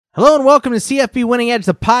Hello and welcome to CFB Winning Edge,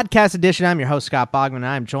 the podcast edition. I'm your host, Scott Bogman, and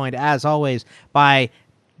I'm joined, as always, by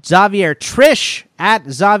Xavier Trish, at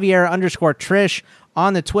Xavier_Trish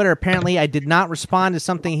on the Twitter. Apparently, I did not respond to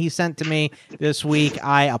something he sent to me this week.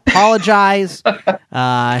 I apologize.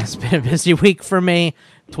 It's been a busy week for me.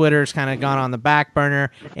 Twitter's kind of gone on the back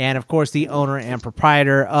burner. And, of course, the owner and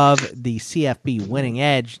proprietor of the CFB Winning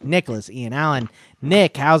Edge, Nicholas Ian Allen.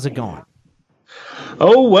 Nick, how's it going?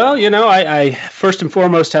 Oh, well, I first and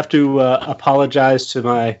foremost have to apologize to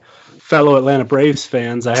my fellow Atlanta Braves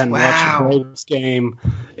fans. I hadn't watched a Braves game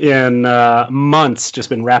in months, just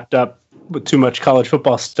been wrapped up with too much college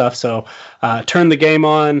football stuff. So turned the game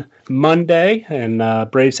on Monday, and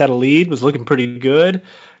Braves had a lead, was looking pretty good.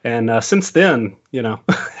 And since then,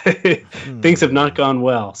 things have not gone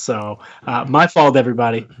well. So my fault,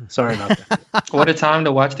 everybody. Sorry about that. What a time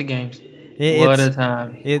to watch the games. What a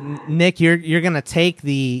time, Nick! You're gonna take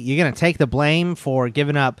the blame for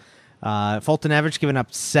giving up Fulton Everett giving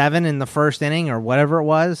up 7 in the first inning or whatever it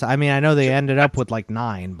was. I mean, I know they ended up with like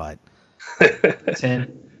 9, but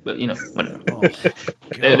 10. But whatever. Oh,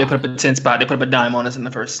 they put up a 10 spot. They put up a dime on us in the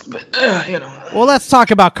first. But Well, let's talk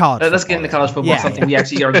about college. Let's get into college football. Something we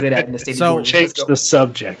actually are good at in the state. So change the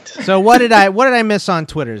subject. So what did I miss on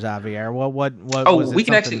Twitter, Xavier? What? Oh, was we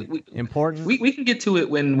can actually important. We can get to it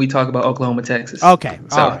when we talk about Oklahoma, Texas. Okay,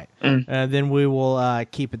 all right. Then we will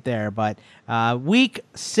keep it there. But week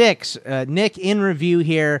 6, Nick, in review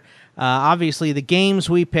here. Obviously, the games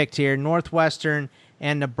we picked here: Northwestern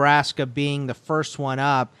and Nebraska being the first one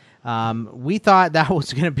up. We thought that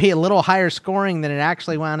was going to be a little higher scoring than it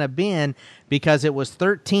actually wound up being because it was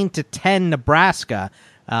 13-10 Nebraska.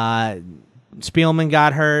 Spielman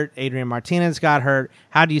got hurt. Adrian Martinez got hurt.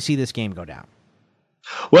 How do you see this game go down?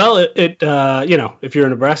 Well, if you're a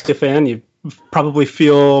Nebraska fan, you probably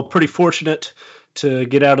feel pretty fortunate to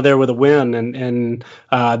get out of there with a win. And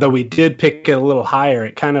though we did pick it a little higher,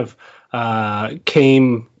 it kind of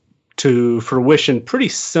came to fruition pretty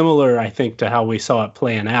similar, I think, to how we saw it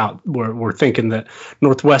playing out. We're thinking that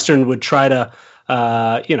Northwestern would try to,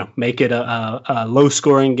 make it a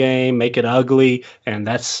low-scoring game, make it ugly, and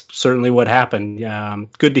that's certainly what happened.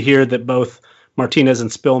 Good to hear that both Martinez and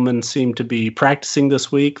Spielman seem to be practicing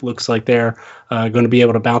this week. Looks like they're going to be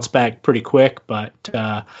able to bounce back pretty quick, but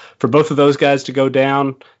for both of those guys to go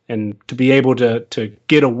down and to be able to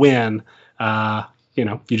get a win,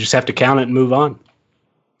 you just have to count it and move on.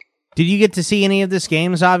 Did you get to see any of this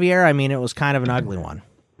game, Xavier? I mean, it was kind of an ugly one.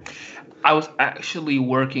 I was actually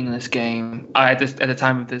working this game at the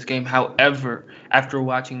time of this game. However, after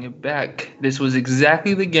watching it back, this was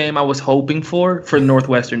exactly the game I was hoping for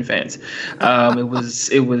Northwestern fans. It was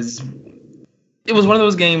one of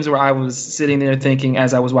those games where I was sitting there thinking,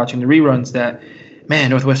 as I was watching the reruns, that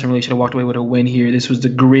Northwestern really should have walked away with a win here. This was the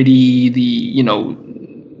gritty,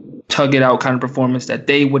 tug it out kind of performance that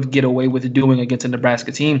they would get away with doing against a Nebraska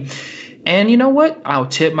team. And you know what? I'll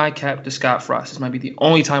tip my cap to Scott Frost. This might be the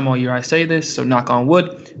only time all year I say this, so knock on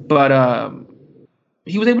wood. But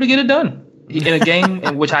he was able to get it done in a game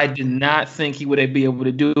in which I did not think he would be able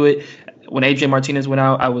to do it. When AJ Martinez went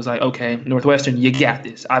out, I was like, okay, Northwestern, you got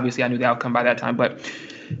this. Obviously, I knew the outcome by that time. But,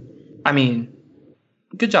 I mean,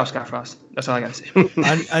 good job, Scott Frost. That's all I got to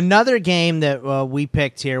say. Another game that we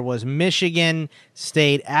picked here was Michigan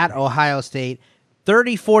State at Ohio State.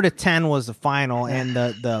 34-10 was the final, and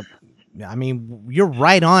you're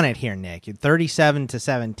right on it here, Nick.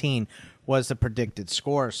 37-17 was the predicted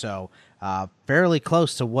score, so fairly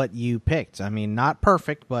close to what you picked. I mean, not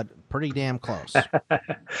perfect, but pretty damn close.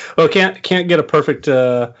 Well, can't get a perfect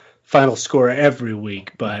final score every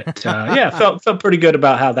week, but felt pretty good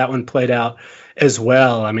about how that one played out as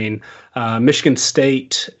well. I mean, Michigan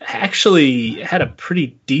State actually had a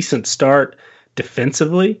pretty decent start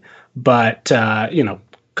defensively, but a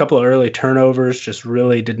couple of early turnovers just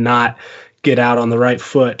really did not get out on the right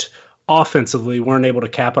foot offensively, weren't able to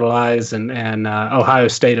capitalize, and Ohio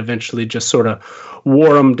State eventually just sort of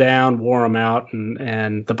wore them down, wore them out,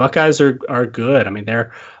 and the Buckeyes are good. I mean,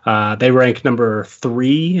 they rank number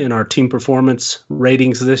 3 in our team performance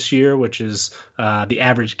ratings this year, which is the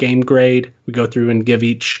average game grade. We go through and give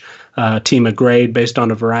each team a grade based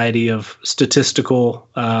on a variety of statistical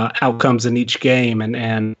outcomes in each game,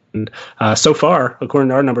 and so far, according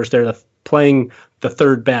to our numbers, they're playing the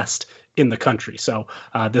 3rd best in the country. So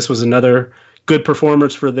this was another good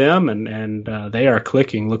performance for them, and they are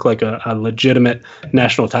clicking. Look like a legitimate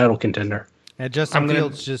national title contender. And Justin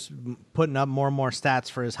Fields just putting up more and more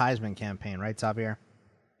stats for his Heisman campaign, right, Xavier?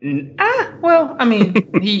 Well, I mean,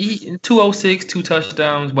 he 206, 2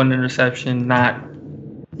 touchdowns, 1 interception, not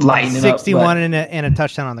lighting it up. 61 and a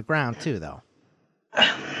touchdown on the ground too, though.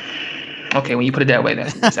 Okay, when you put it that way,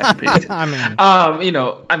 that's actually pretty good.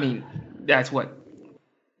 I mean, that's what,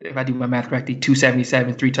 if I do my math correctly,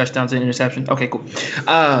 277, 3 touchdowns and interceptions. Okay, cool.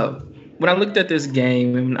 When I looked at this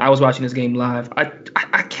game and I was watching this game live, I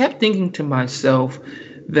kept thinking to myself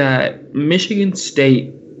that Michigan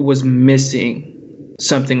State was missing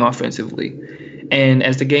something offensively. And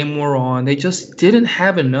as the game wore on, they just didn't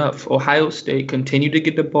have enough. Ohio State continued to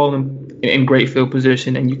get the ball in great field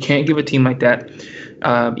position, and you can't give a team like that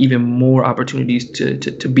even more opportunities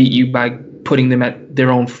to beat you by putting them at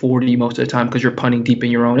their own 40 most of the time because you're punting deep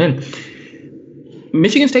in your own end.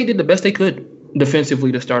 Michigan State did the best they could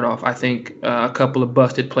defensively to start off. I think a couple of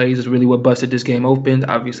busted plays is really what busted this game open.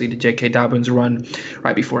 Obviously, the J.K. Dobbins run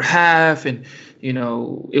right before half, and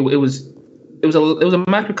it was a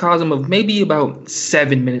microcosm of maybe about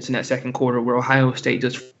 7 minutes in that second quarter where Ohio State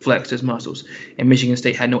just flexed his muscles and Michigan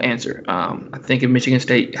State had no answer. I think if Michigan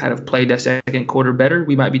State had have played that second quarter better,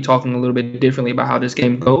 we might be talking a little bit differently about how this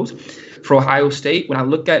game goes. For Ohio State, when I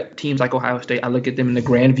look at teams like Ohio State, I look at them in the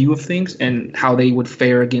grand view of things and how they would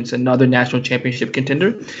fare against another national championship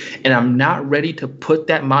contender. And I'm not ready to put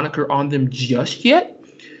that moniker on them just yet.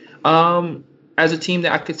 As a team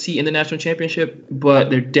that I could see in the national championship,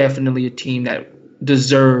 but they're definitely a team that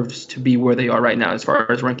deserves to be where they are right now as far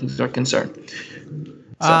as rankings are concerned.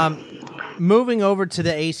 Moving over to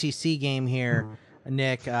the ACC game here,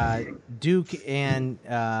 Nick, Duke and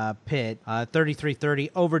Pitt,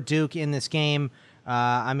 33-30 over Duke in this game.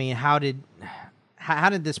 I mean, how did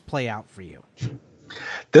this play out for you?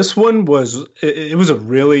 This one was a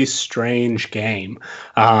really strange game.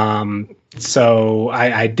 So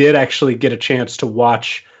I did actually get a chance to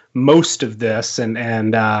watch most of this, and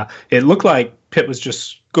it looked like Pitt was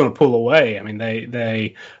just going to pull away. I mean,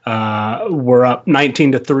 they were up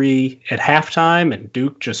 19-3 at halftime, and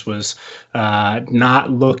Duke just was not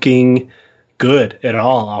looking good at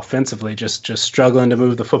all offensively, just struggling to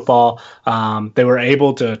move the football. They were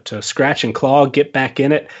able to scratch and claw, get back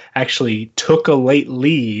in it, actually took a late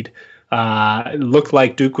lead. It looked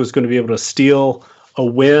like Duke was going to be able to steal a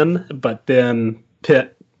win, but then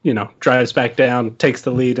Pitt, drives back down, takes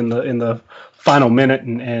the lead in the final minute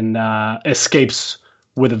and escapes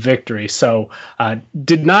with a victory. So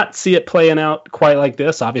did not see it playing out quite like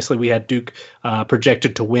this. Obviously, we had Duke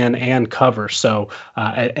projected to win and cover. So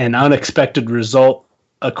an unexpected result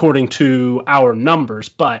according to our numbers.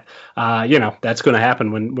 But, that's going to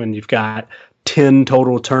happen when you've got 10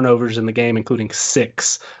 total turnovers in the game, including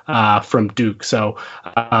 6 from Duke. So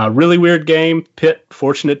really weird game. Pitt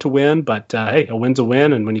fortunate to win, but hey, a win's a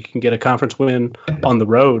win. And when you can get a conference win on the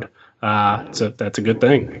road, that's a good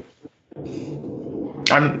thing.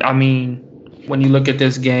 I mean, when you look at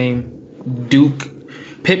this game,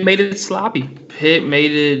 Pitt made it sloppy. Pitt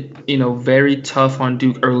made it, very tough on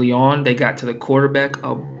Duke early on. They got to the quarterback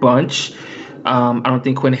a bunch. I don't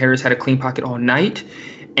think Quinn Harris had a clean pocket all night.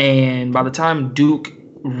 And by the time Duke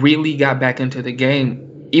really got back into the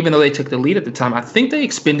game, even though they took the lead at the time, I think they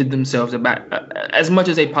expended themselves about as much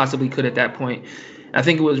as they possibly could at that point. I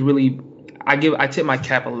think it was really I tip my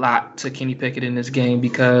cap a lot to Kenny Pickett in this game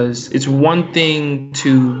because it's one thing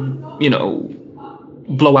to,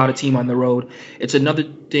 blow out a team on the road. It's another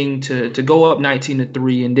thing to go up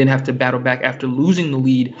 19-3 and then have to battle back after losing the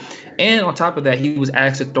lead. And on top of that, he was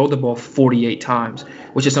asked to throw the ball 48 times,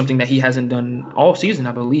 which is something that he hasn't done all season,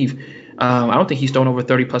 I believe. I don't think he's thrown over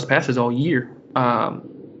 30-plus passes all year.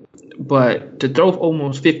 But to throw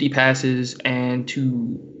almost 50 passes and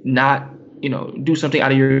to not do something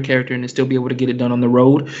out of your character and to still be able to get it done on the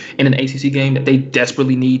road in an ACC game that they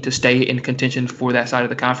desperately need to stay in contention for that side of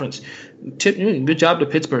the conference. Good job to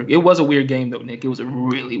Pittsburgh. It was a weird game, though, Nick. It was a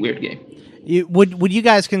really weird game. Would you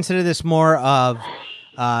guys consider this more of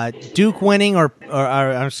Duke winning or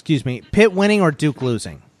Pitt winning or Duke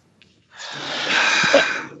losing?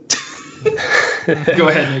 Go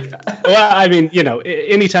ahead, Nick. Well, I mean,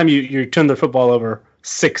 anytime you turn the football over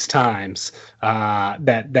 6 times,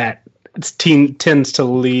 that team tends to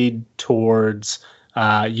lead towards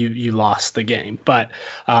you lost the game. But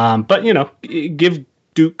give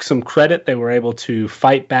Duke some credit. They were able to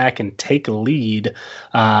fight back and take a lead.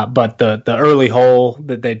 But the early hole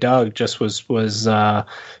that they dug just was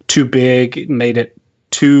too big, made it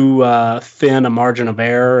too thin a margin of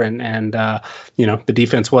error, and the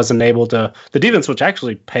defense wasn't able to. The defense, which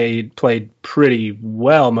actually played pretty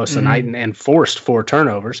well most of the night and forced 4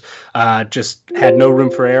 turnovers, just had no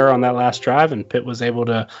room for error on that last drive, and Pitt was able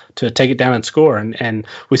to take it down and score. And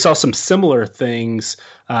we saw some similar things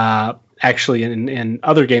actually in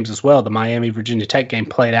other games as well. The Miami Virginia Tech game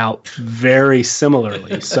played out very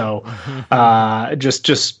similarly. So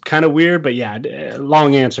just kind of weird, but yeah,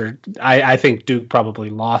 long answer. I think Duke probably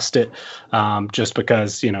lost it just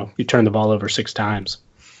because, you turned the ball over 6 times.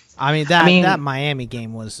 I mean, that Miami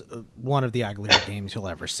game was one of the ugliest games you'll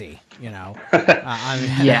ever see, Yeah.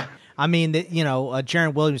 I mean,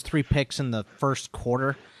 Jaron Williams 3 picks in the first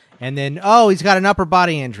quarter, and then he's got an upper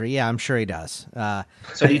body injury. Yeah, I'm sure he does.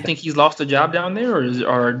 So do you think he's lost a job down there,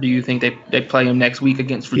 or do you think they play him next week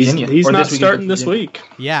against Virginia? He's not starting this week.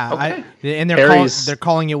 Yeah, okay. And they're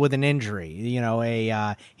calling it with an injury.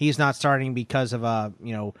 He's not starting because of a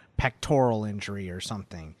pectoral injury or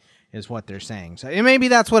something, is what they're saying. So maybe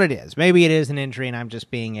that's what it is. Maybe it is an injury, and I'm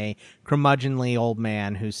just being a curmudgeonly old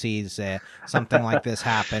man who sees something like this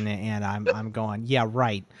happen, and I'm going, yeah,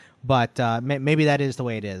 right. But maybe that is the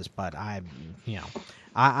way it is. But I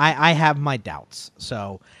have my doubts.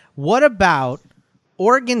 So what about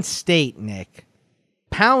Oregon State, Nick,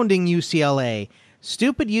 pounding UCLA?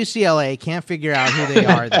 Stupid UCLA can't figure out who they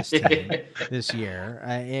are this year.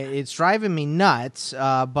 It's driving me nuts.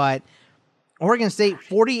 But Oregon State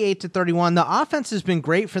 48-31. The offense has been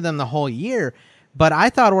great for them the whole year, but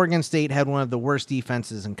I thought Oregon State had one of the worst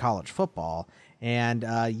defenses in college football. And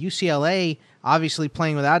UCLA obviously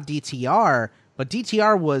playing without DTR, but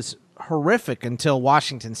DTR was horrific until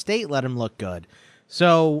Washington State let him look good.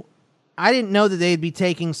 So I didn't know that they'd be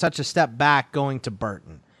taking such a step back going to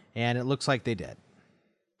Burton, and it looks like they did.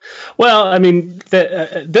 Well, I mean,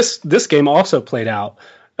 this game also played out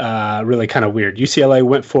really kind of weird. UCLA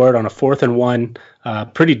went for it on a 4th and 1,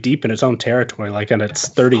 pretty deep in its own territory, like on its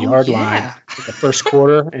 30-yard line in the first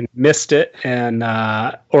quarter, and missed it. And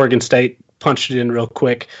Oregon State punched it in real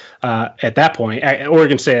quick. At that point,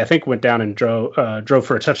 Oregon State, I think, went down and drove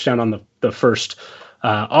for a touchdown on the first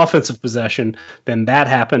offensive possession. Then that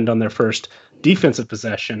happened on their first defensive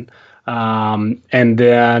possession. And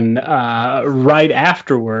then right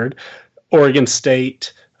afterward, Oregon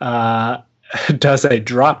State does a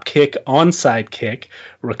drop kick, onside kick,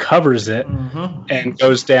 recovers it, and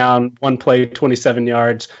goes down one play, 27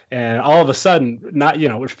 yards. And all of a sudden,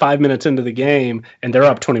 we're 5 minutes into the game, and they're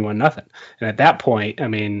up 21-0. And at that point, I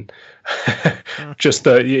mean,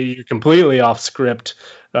 you're completely off script.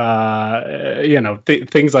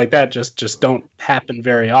 Things like that just don't happen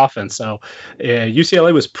very often. So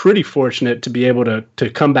UCLA was pretty fortunate to be able to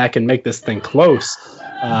come back and make this thing close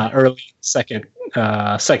early second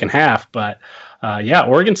half. But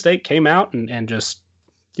Oregon State came out and just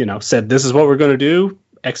said, this is what we're going to do,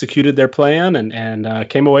 executed their plan, and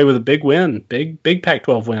came away with a big win, big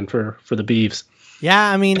Pac-12 win for the Beavs.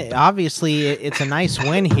 Yeah, I mean, obviously it's a nice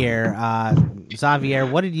win here. Xavier,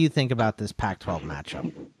 what did you think about this Pac-12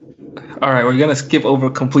 matchup? All right, we're going to skip over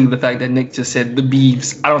completely the fact that Nick just said the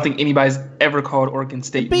Beavs. I don't think anybody's ever called Oregon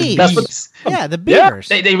State the Beavs. The Beavers.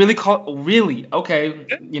 Yeah, they really really? Okay,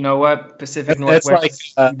 you know what? Pacific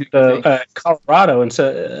Northwest. That's like Colorado, and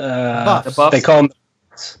so the Buffs. They call them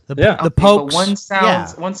the Pokes.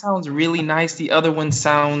 One sounds really nice. The other one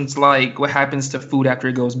sounds like what happens to food after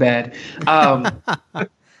it goes bad.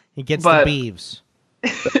 He gets the Beavs.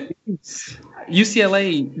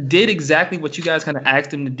 UCLA did exactly what you guys kind of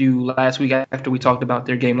asked them to do last week after we talked about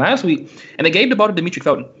their game last week, and they gave the ball to Demetri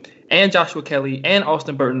Felton and Joshua Kelly and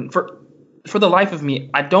Austin Burton. For the life of me,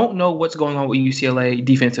 I don't know what's going on with UCLA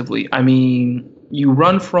defensively. I mean, you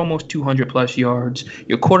run for almost 200 plus yards.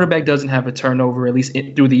 Your quarterback doesn't have a turnover, at least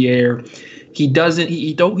through the air. He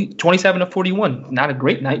 27 of 41. Not a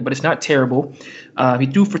great night, but it's not terrible. He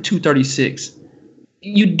threw for 236.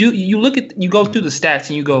 You go through the stats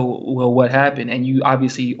and you go, well, what happened? And you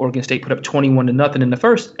obviously, Oregon State put up 21-0 in the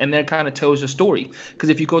first, and that kind of tells the story. Because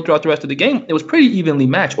if you go throughout the rest of the game, it was pretty evenly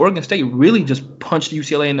matched. Oregon State really just punched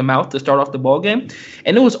UCLA in the mouth to start off the ball game,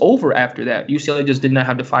 and it was over after that. UCLA just did not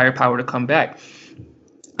have the firepower to come back.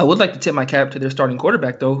 I would like to tip my cap to their starting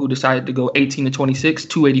quarterback, though, who decided to go 18-26,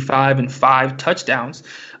 285, and 5 touchdowns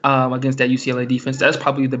against that UCLA defense. That's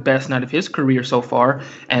probably the best night of his career so far,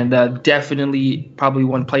 and definitely probably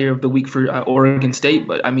one player of the week for Oregon State.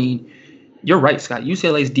 But, I mean, you're right, Scott.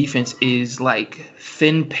 UCLA's defense is like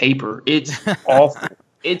thin paper. It's awful.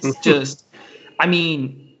 It's just, I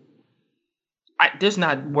mean, there's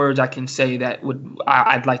not words I can say that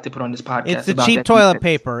I'd like to put on this podcast. It's the cheap toilet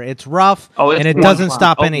paper. It's rough, and it doesn't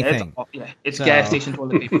stop anything. It's gas station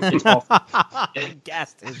toilet paper. It's awful. Gas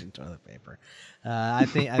station toilet paper. I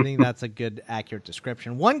think that's a good, accurate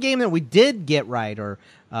description. One game that we did get right, or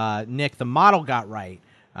Nick, the model got right,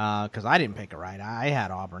 because I didn't pick it right. I had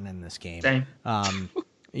Auburn in this game. Same.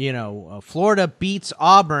 Florida beats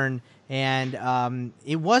Auburn, And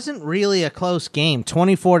it wasn't really a close game,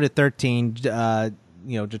 24-13.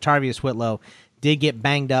 Jatarvius Whitlow did get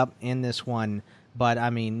banged up in this one, but I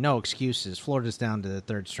mean, no excuses. Florida's down to the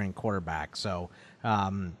third string quarterback. So,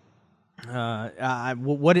 how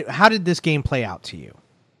did this game play out to you?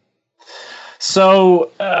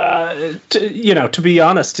 So, to be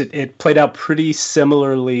honest, it played out pretty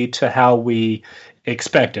similarly to how we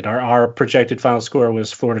expected. Our projected final score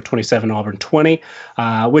was Florida 27, Auburn 20,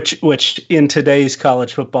 which in today's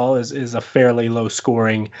college football is a fairly low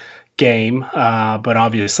scoring game. But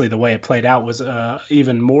obviously the way it played out was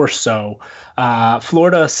even more so.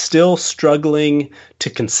 Florida still struggling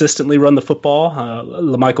to consistently run the football.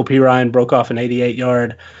 LaMichael Pirine broke off an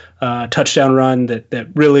 88-yard touchdown run that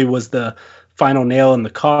really was the final nail in the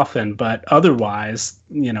coffin, but otherwise,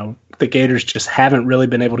 the Gators just haven't really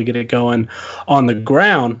been able to get it going on the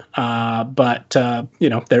ground. But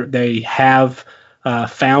they have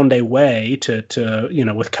found a way to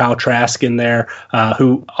with Kyle Trask in there,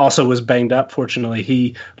 who also was banged up. Fortunately,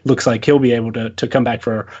 he looks like he'll be able to come back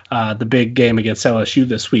for the big game against LSU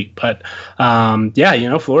this week. But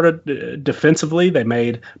Florida defensively, they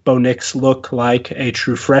made Bo Nix look like a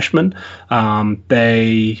true freshman.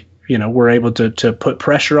 They were able to put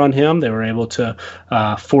pressure on him. They were able to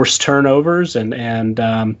force turnovers, and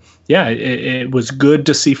it was good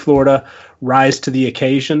to see Florida rise to the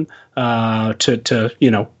occasion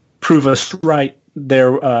to prove us right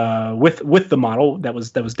there with the model. That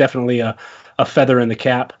was definitely a feather in the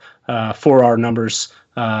cap for our numbers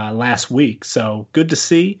last week. So good to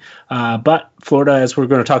see. But Florida, as we're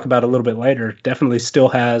going to talk about a little bit later, definitely still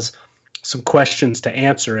has some questions to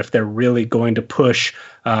answer if they're really going to push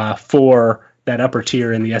for that upper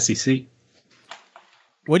tier in the SEC.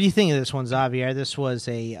 What do you think of this one, Xavier? This was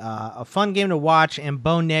a fun game to watch, and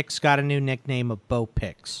Bo Nix got a new nickname of Bo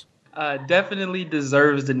Picks. Definitely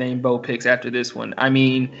deserves the name Bo Picks after this one. I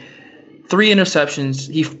mean, 3 interceptions.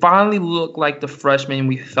 He finally looked like the freshman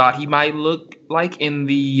we thought he might look like in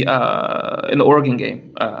the Oregon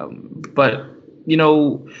game. But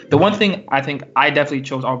the one thing I think I definitely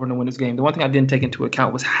chose Auburn to win this game. The one thing I didn't take into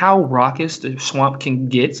account was how raucous the Swamp can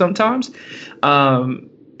get sometimes.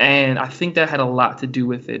 And I think that had a lot to do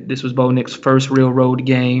with it. This was Bo Nix's first real road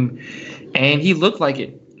game, and he looked like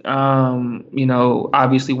it.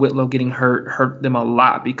 Obviously Whitlow getting hurt them a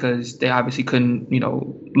lot because they obviously couldn't,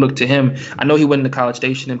 look to him. I know he went into College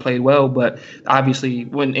Station and played well, but obviously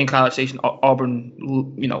when in College Station, Auburn,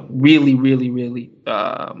 really, really, really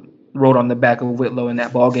rode on the back of Whitlow in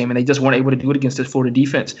that ball game, and they just weren't able to do it against this Florida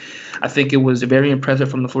defense. I think it was very impressive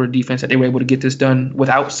from the Florida defense that they were able to get this done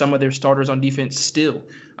without some of their starters on defense still.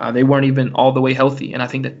 They weren't even all the way healthy, and I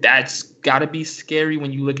think that's got to be scary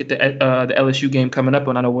when you look at the LSU game coming up,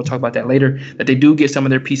 and I know we'll talk about that later, that they do get some of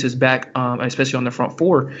their pieces back, especially on the front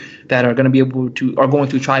four, that are going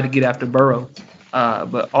to try to get after Burrow.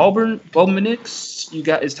 But Auburn, Bo Nix,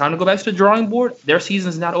 it's time to go back to the drawing board. Their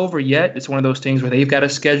season's not over yet. It's one of those things where they've got a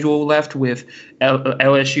schedule left with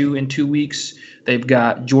LSU in 2 weeks. They've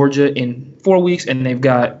got Georgia in 4 weeks, and they've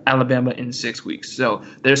got Alabama in 6 weeks. So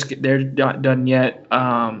they're not done yet,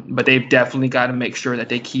 but they've definitely got to make sure that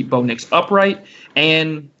they keep Bo Nix upright.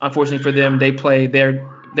 And unfortunately for them, they play their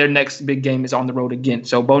next big game is on the road again.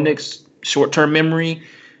 So Bo Nix, short-term memory,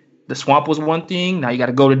 the Swamp was one thing. Now you got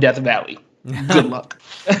to go to Death Valley. Good luck.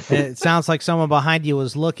 It sounds like someone behind you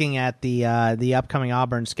was looking at the upcoming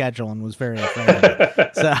Auburn schedule and was very offended.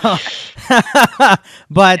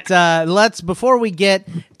 But before we get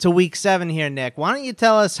to Week 7 here, Nick, why don't you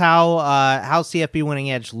tell us how CFB Winning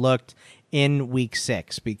Edge looked in Week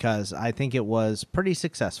 6, because I think it was pretty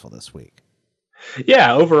successful this week.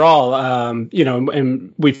 Yeah, overall,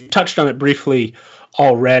 and we've touched on it briefly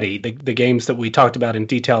already. The games that we talked about in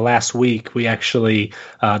detail last week, we actually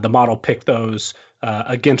the model picked those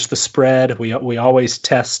against the spread. We always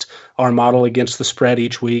test our model against the spread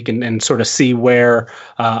each week and sort of see where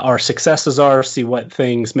our successes are, see what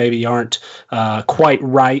things maybe aren't quite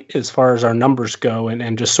right as far as our numbers go,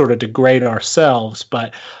 and just sort of degrade ourselves.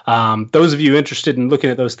 But those of you interested in looking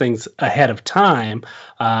at those things ahead of time,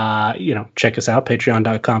 check us out,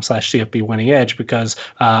 patreon.com/CFB Winning Edge, because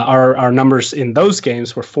our numbers in those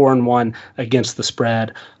games were 4-1 against the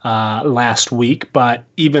spread last week. But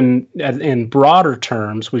even in broader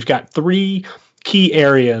terms, we've got 3 key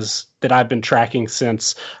areas that I've been tracking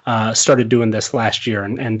since started doing this last year.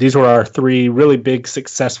 And these were our 3 really big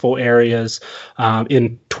successful areas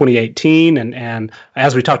in 2018. And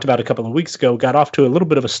as we talked about a couple of weeks ago, got off to a little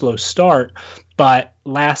bit of a slow start. But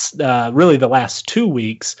the last 2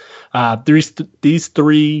 weeks, these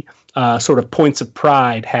 3 sort of points of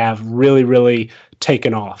pride have really, really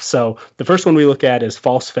taken off. So the first one we look at is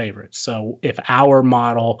false favorites. So if our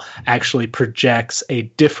model actually projects a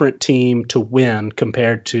different team to win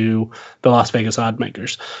compared to the Las Vegas odd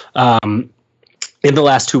makers. In the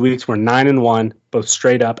last 2 weeks, we're 9-1, both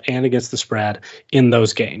straight up and against the spread in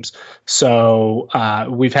those games. So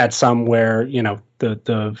we've had some where,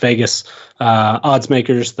 the Vegas odds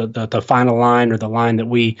makers, the final line or the line that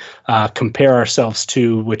we compare ourselves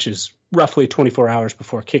to, which is roughly 24 hours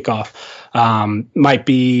before kickoff, might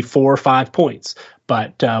be 4 or 5 points.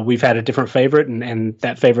 But we've had a different favorite, and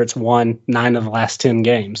that favorite's won 9 of the last 10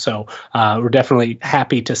 games. So we're definitely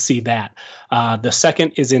happy to see that. The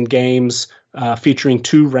second is in games featuring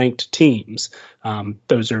 2 ranked teams.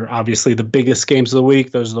 Those are obviously the biggest games of the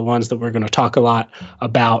week. Those are the ones that we're going to talk a lot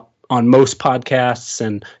about on most podcasts,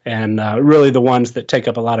 and really the ones that take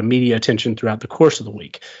up a lot of media attention throughout the course of the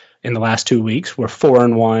week. In the last 2 weeks, we're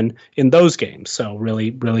 4-1 in those games. So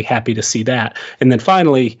really, really happy to see that. And then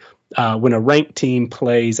finally, when a ranked team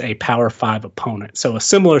plays a Power 5 opponent. So a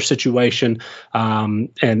similar situation,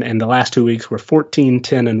 and the last 2 weeks were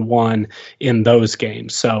 14-10-1 in those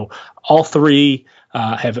games. So all three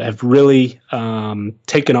have really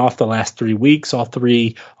taken off the last 3 weeks. All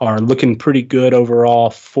three are looking pretty good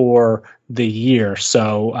overall for the year.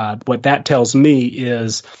 So what that tells me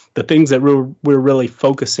is the things that we're really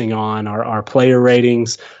focusing on are our player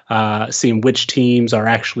ratings, seeing which teams are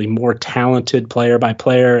actually more talented player by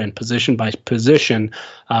player and position by position.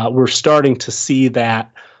 We're starting to see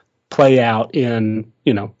that play out in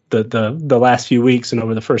the last few weeks and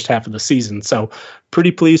over the first half of the season. So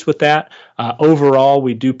pretty pleased with that. Overall,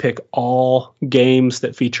 we do pick all games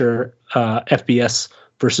that feature FBS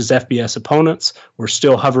versus FBS opponents. We're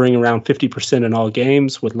still hovering around 50% in all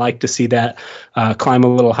games. Would like to see that climb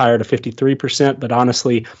a little higher to 53%. But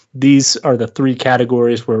honestly, these are the 3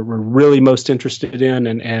 categories we're really most interested in.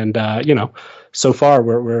 And so far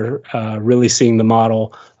we're really seeing the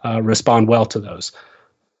model respond well to those.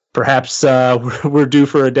 Perhaps we're due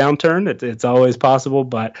for a downturn. It's always possible,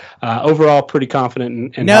 but overall, pretty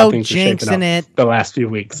confident in how things are shaping up the last few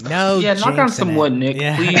weeks. Knock on some wood, Nick.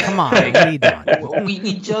 Yeah. Please. Come on, what are you doing?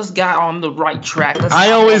 We just got on the right track.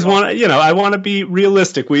 I always want to, I want to be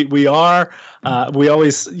realistic. We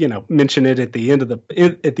always mention it at the end of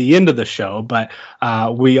the show, but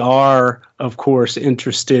we are, of course,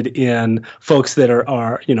 interested in folks that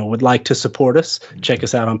are would like to support us. Check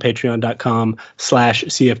us out on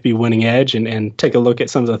patreon.com/CFB Winning Edge and take a look at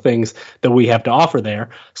some of the things that we have to offer there,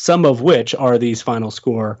 some of which are these final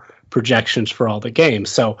score projections for all the games.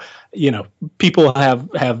 So, people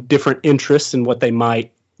have different interests in what they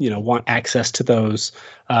might want access to those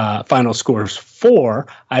final scores for.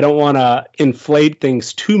 I don't want to inflate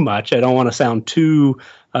things too much. I don't want to sound too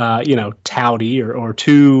touty or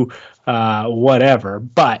too whatever,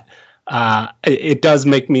 but it does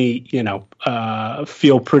make me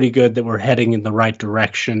feel pretty good that we're heading in the right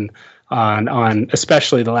direction on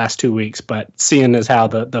especially the last 2 weeks, but seeing as how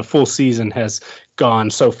the full season has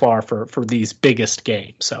gone so far for these biggest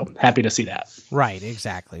games. So happy to see that. Right,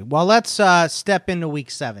 exactly. Well, let's step into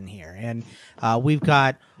week 7 here. And we've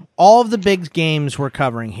got all of the big games we're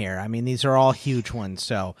covering here. I mean, these are all huge ones.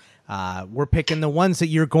 So we're picking the ones that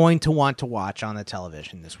you're going to want to watch on the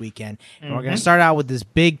television this weekend. And we're going to start out with this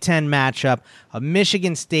Big Ten matchup of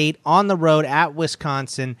Michigan State on the road at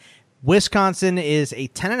Wisconsin. Wisconsin is a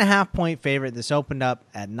 10.5 point favorite. This opened up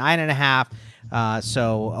at 9.5,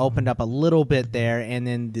 so opened up a little bit there. And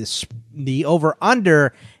then the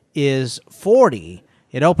over-under is 40.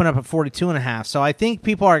 It opened up at 42.5. So I think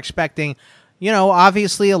people are expecting,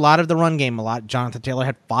 obviously a lot of the run game. Jonathan Taylor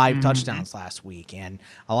had 5 touchdowns last week, and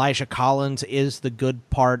Elijah Collins is the good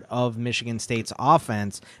part of Michigan State's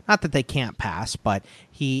offense. Not that they can't pass, but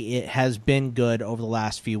it has been good over the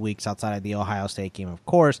last few weeks outside of the Ohio State game, of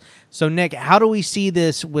course. So, Nick, how do we see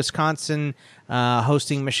this Wisconsin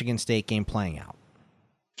hosting Michigan State game playing out?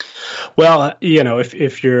 Well,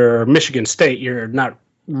 if you're Michigan State, you're not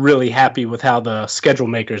really happy with how the schedule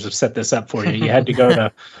makers have set this up for you. You had to go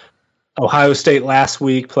to Ohio State last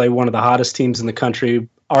week, play one of the hottest teams in the country,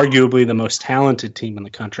 arguably the most talented team in the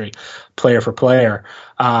country, player for player.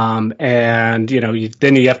 And,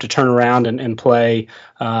 then you have to turn around and play.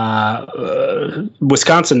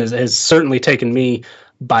 Wisconsin has certainly taken me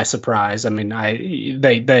by surprise. I mean,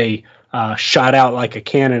 they shot out like a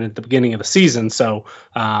cannon at the beginning of the season. So,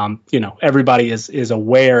 everybody is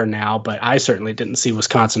aware now, but I certainly didn't see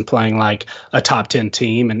Wisconsin playing like a top 10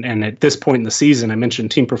 team. And at this point in the season, I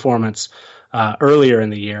mentioned team performance earlier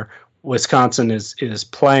in the year. Wisconsin is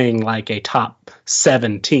playing like a top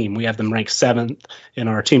 7 team. We have them ranked 7th in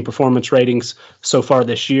our team performance ratings so far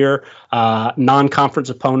this year. Non-conference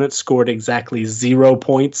opponents scored exactly 0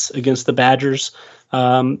 points against the Badgers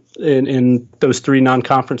in those 3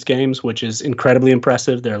 non-conference games, which is incredibly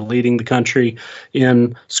impressive. They're leading the country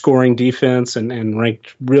in scoring defense and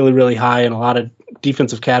ranked really, really high in a lot of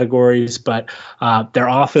defensive categories. But their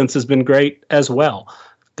offense has been great as well.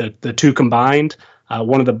 The two combined.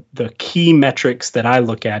 One of the key metrics that I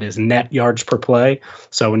look at is net yards per play.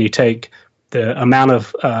 So when you take the amount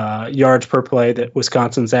of yards per play that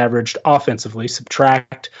Wisconsin's averaged offensively,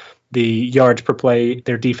 subtract the yards per play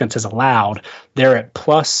their defense has allowed, they're at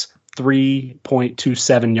plus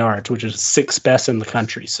 3.27 yards, which is 6th best in the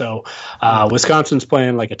country. So Wisconsin's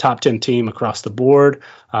playing like a top 10 team across the board.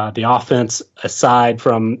 The offense, aside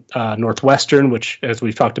from Northwestern, which, as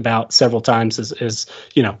we've talked about several times, is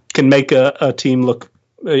can make a team look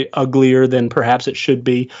uglier than perhaps it should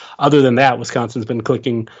be. Other than that, Wisconsin's been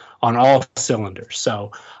clicking on all cylinders.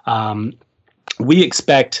 So we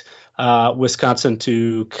expect Wisconsin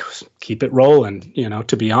to keep it rolling,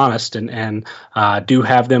 to be honest, and do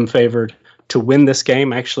have them favored to win this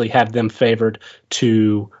game. Actually have them favored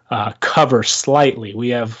to cover slightly. We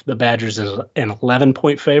have the Badgers as an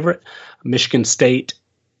 11-point favorite. Michigan State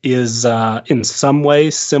is in some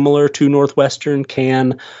ways similar to Northwestern,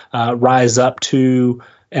 can rise up to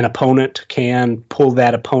an opponent, can pull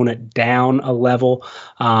that opponent down a level.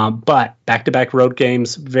 But back-to-back road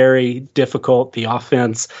games, very difficult. The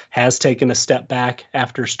offense has taken a step back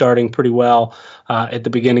after starting pretty well at the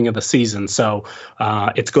beginning of the season. So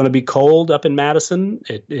it's going to be cold up in Madison.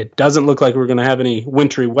 It doesn't look like we're going to have any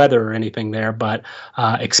wintry weather or anything there, but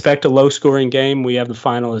expect a low-scoring game. We have the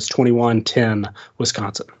final as 21-10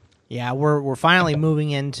 Wisconsin. Yeah, we're finally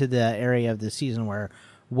moving into the area of the season where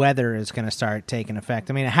weather is going to start taking effect.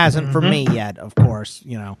 I mean, it hasn't for me yet, of course.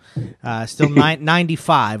 Still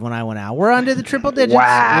 95 when I went out. We're under the triple digits,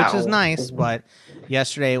 which is nice, but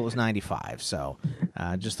yesterday it was 95. So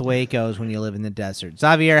just the way it goes when you live in the desert.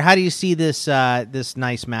 Xavier, how do you see this this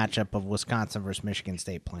nice matchup of Wisconsin versus Michigan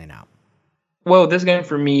State playing out? Well, this game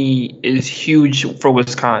for me is huge for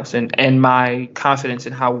Wisconsin and my confidence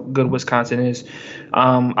in how good Wisconsin is.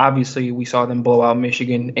 Obviously, we saw them blow out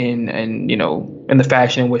Michigan in the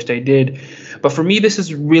fashion in which they did. But for me, this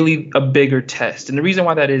is really a bigger test. And the reason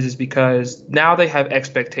why that is because now they have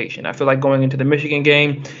expectation. I feel like going into the Michigan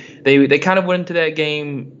game, they kind of went into that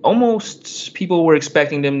game almost people were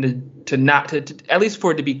expecting them to not at least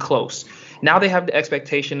for it to be close. Now they have the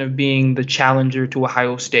expectation of being the challenger to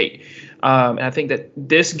Ohio State. And I think that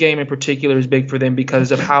this game in particular is big for them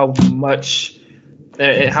because of how much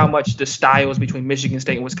the styles between Michigan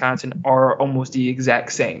State and Wisconsin are almost the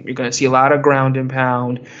exact same. You're going to see a lot of ground and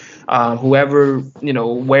pound. Whoever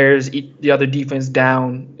wears the other defense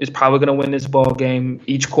down is probably going to win this ball game.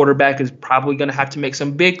 Each quarterback is probably going to have to make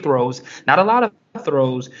some big throws. Not a lot of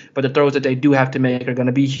throws, but the throws that they do have to make are going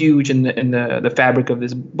to be huge in the fabric of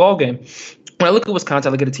this ball game. When I look at Wisconsin,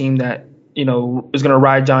 I look at a team that is going to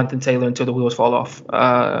ride Jonathan Taylor until the wheels fall off.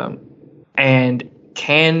 And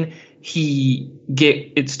can he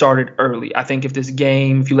get it started early? I think if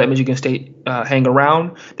you let Michigan State hang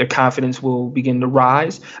around, their confidence will begin to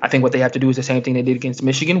rise. I think what they have to do is the same thing they did against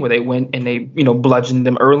Michigan, where they went and they bludgeoned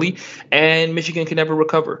them early, and Michigan can never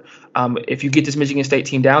recover. If you get this Michigan State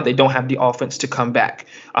team down, they don't have the offense to come back,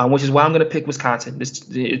 which is why I'm going to pick Wisconsin.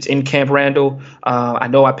 It's in Camp Randall. I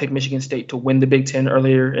know I picked Michigan State to win the Big Ten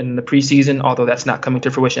earlier in the preseason, although that's not coming to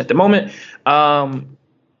fruition at the moment.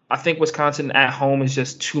 I think Wisconsin at home is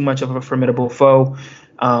just too much of a formidable foe.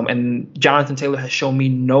 And Jonathan Taylor has shown me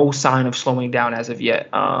no sign of slowing down as of yet.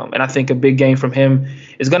 And I think a big game from him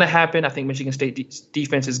is going to happen. I think Michigan State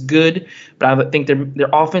defense is good, but I think their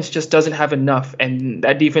offense just doesn't have enough. And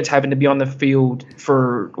that defense having to be on the field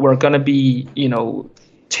for we're going to be,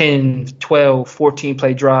 10, 12, 14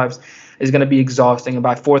 play drives is going to be exhausting. And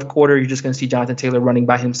by fourth quarter, you're just going to see Jonathan Taylor running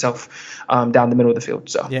by himself down the middle of the field.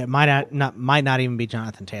 So yeah, it might not even be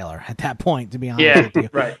Jonathan Taylor at that point, to be honest with you,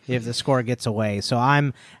 right. If the score gets away. So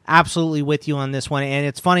I'm absolutely with you on this one. And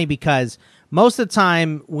it's funny because most of the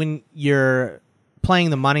time when you're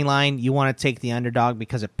playing the money line, you want to take the underdog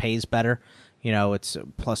because it pays better. It's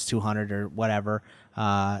plus 200 or whatever.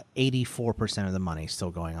 84% of the money is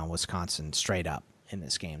still going on Wisconsin straight up in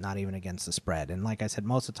this game, not even against the spread. And like I said,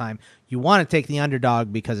 most of the time you want to take the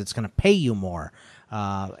underdog because it's going to pay you more.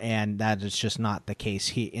 And that is just not the case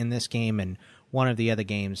in this game and one of the other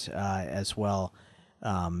games as well.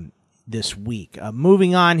 this week.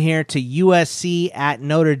 Moving on here to USC at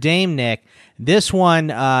Notre Dame, Nick. This one,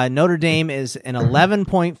 Notre Dame is an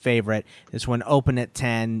 11-point favorite. This one opened at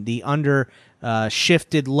 10. The under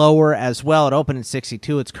shifted lower as well. It opened at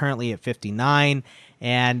 62. It's currently at 59.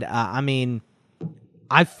 And,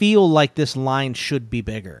 I feel like this line should be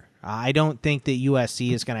bigger. I don't think that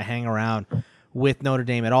USC is going to hang around with Notre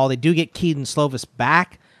Dame at all. They do get Keaton Slovis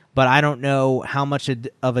back, but I don't know how much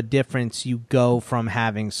of a difference you go from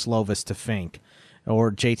having Slovis to Fink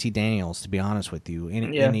or JT Daniels, to be honest with you.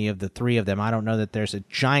 Any of the three of them, I don't know that there's a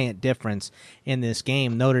giant difference in this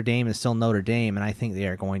game. Notre Dame is still Notre Dame, and I think they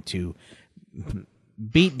are going to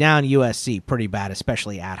beat down USC pretty bad,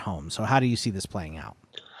 especially at home. So how do you see this playing out?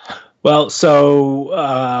 Well, so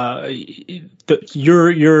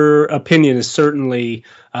your opinion is certainly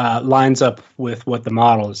lines up with what the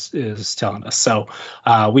model is telling us. So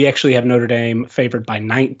we actually have Notre Dame favored by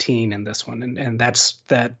 19 in this one, and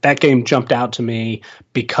that game jumped out to me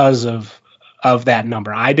because of that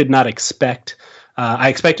number. I did not expect. I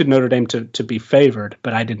expected Notre Dame to be favored,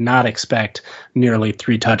 but I did not expect nearly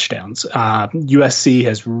 3 touchdowns. USC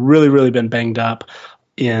has really been banged up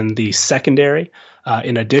in the secondary.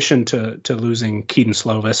 In addition to losing Keaton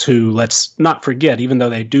Slovis, who, let's not forget, even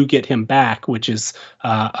though they do get him back, which is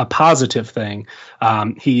a positive thing,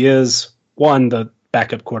 he is, 1, the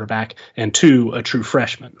backup quarterback, and 2, a true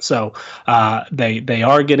freshman. So they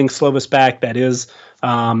are getting Slovis back. That is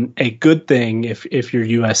a good thing if you're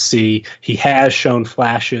USC. He has shown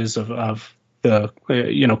flashes of the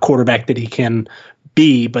quarterback that he can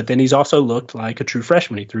be, but then he's also looked like a true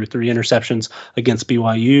freshman. He threw 3 interceptions against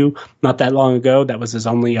BYU not that long ago. That was his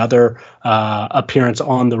only other appearance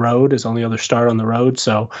on the road, his only other start on the road.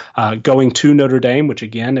 So going to Notre Dame, which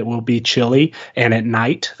again, it will be chilly and at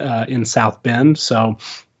night in South Bend. So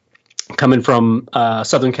coming from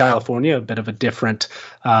Southern California, a bit of a different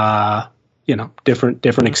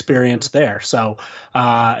different experience there. So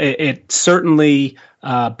it certainly,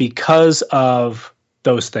 because of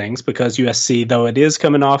those things, because USC, though it is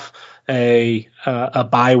coming off a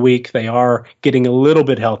bye week, they are getting a little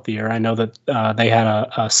bit healthier. I know that they had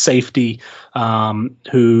a safety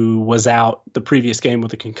who was out the previous game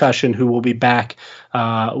with a concussion, who will be back.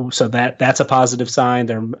 So that's a positive sign.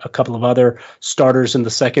 There are a couple of other starters in the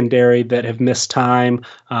secondary that have missed time.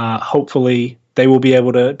 Hopefully they will be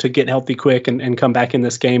able to get healthy quick and come back in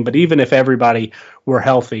this game. But even if everybody were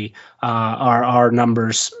healthy, our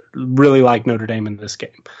numbers really like Notre Dame in this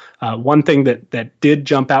game. One thing that did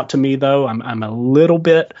jump out to me, though, I'm a little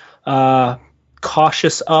bit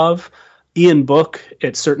cautious of. Ian Book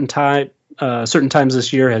at certain times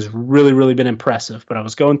this year has really been impressive. But I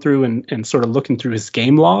was going through and sort of looking through his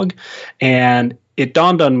game log, and it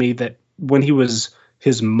dawned on me that when he was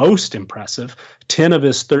his most impressive, 10 of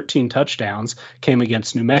his 13 touchdowns came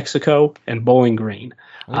against New Mexico and Bowling Green.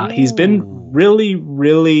 He's been really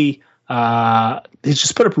he's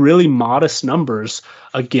just put up really modest numbers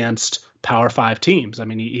against Power 5 teams. I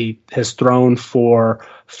mean, he has thrown for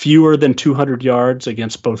fewer than 200 yards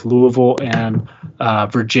against both Louisville and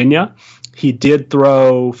Virginia. He did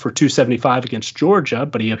throw for 275 against Georgia,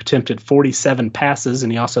 but he attempted 47 passes,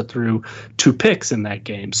 and he also threw 2 picks in that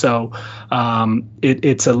game. So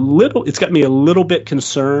it's got me a little bit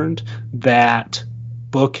concerned that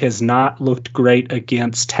Book has not looked great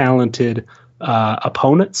against talented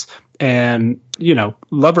opponents. And,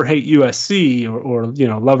 love or hate USC or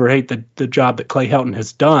love or hate the job that Clay Helton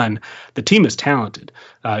has done, the team is talented.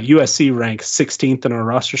 USC ranks 16th in our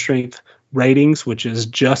roster strength ratings, which is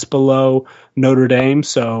just below Notre Dame.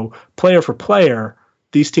 So player for player,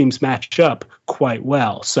 these teams match up quite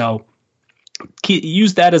well. So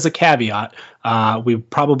use that as a caveat. We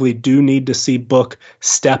probably do need to see Book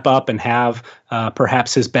step up and have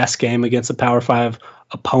perhaps his best game against a Power 5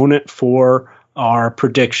 opponent for our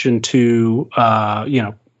prediction to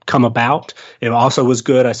come about. It also was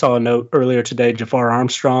good. I saw a note earlier today. Jafar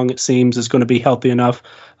Armstrong, it seems, is going to be healthy enough.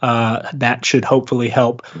 That should hopefully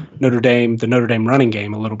help the Notre Dame running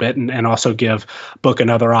game a little bit, and also give Book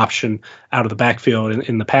another option out of the backfield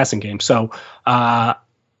in the passing game. So our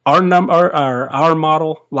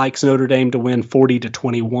model likes Notre Dame to win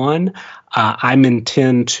 40-21. I'm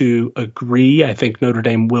intend to agree. I think Notre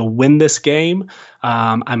Dame will win this game.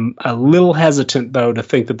 I'm a little hesitant, though, to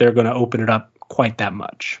think that they're going to open it up quite that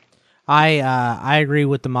much. I agree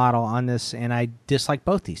with the model on this, and I dislike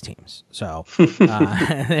both these teams. So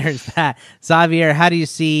there's that. Xavier, how do you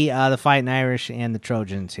see the Fighting Irish and the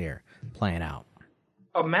Trojans here playing out?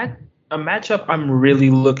 A matchup I'm really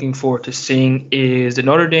looking forward to seeing is the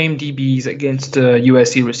Notre Dame DBs against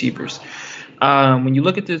USC receivers. When you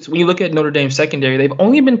look at this, when you look at Notre Dame's secondary, they've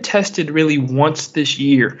only been tested really once this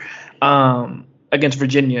year against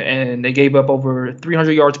Virginia, and they gave up over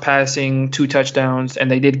 300 yards passing, 2 touchdowns,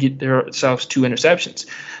 and they did get themselves 2 interceptions.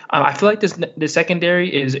 I feel like this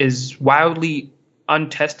secondary is wildly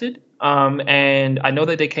untested, and I know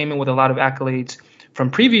that they came in with a lot of accolades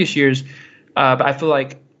from previous years, but I feel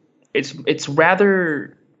like it's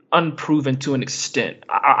rather unproven to an extent.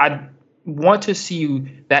 I want to see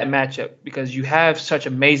that matchup because you have such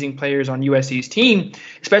amazing players on USC's team,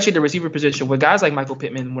 especially the receiver position with guys like Michael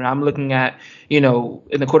Pittman. When I'm looking at, in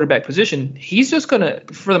the quarterback position, he's just going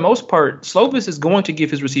to, for the most part, Slovis is going to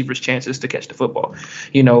give his receivers chances to catch the football.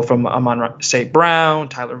 From Amon St. Brown,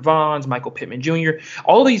 Tyler Vaughns, Michael Pittman Jr.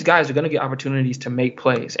 All of these guys are going to get opportunities to make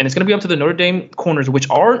plays. And it's going to be up to the Notre Dame corners, which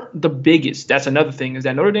aren't the biggest. That's another thing, is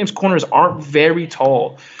that Notre Dame's corners aren't very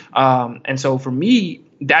tall. And so for me,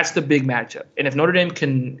 that's the big matchup. And if Notre Dame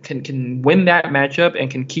can win that matchup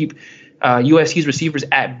and can keep USC's receivers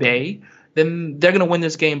at bay, then they're going to win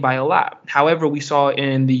this game by a lot. However, we saw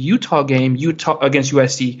in the Utah game, against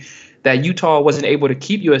USC, that Utah wasn't able to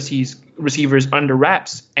keep USC's receivers under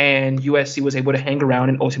wraps, and USC was able to hang around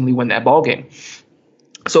and ultimately win that ball game.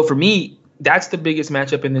 So for me, that's the biggest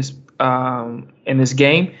matchup in this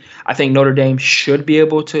game. I think Notre Dame should be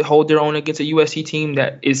able to hold their own against a USC team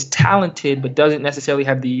that is talented but doesn't necessarily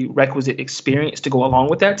have the requisite experience to go along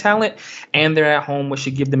with that talent. And they're at home, which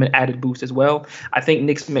should give them an added boost as well. I think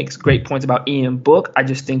Nick makes great points about Ian Book. I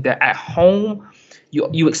just think that at home,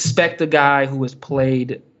 you expect a guy who has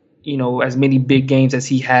played, as many big games as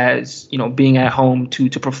he has, being at home to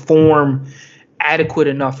perform adequate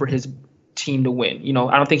enough for his team to win.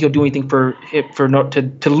 I don't think he'll do anything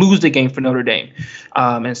to lose the game for Notre Dame.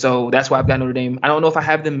 And so that's why I've got Notre Dame. I don't know if I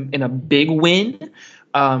have them in a big win,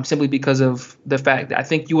 simply because of the fact that I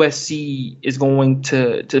think USC is going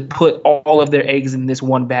to put all of their eggs in this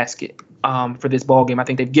one basket for this ball game. I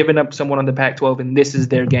think they've given up someone on the Pac-12, and this is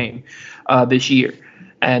their game this year.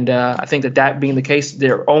 And I think that being the case, one of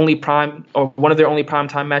their only prime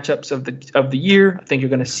time matchups of the year. I think you're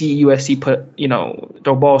going to see USC put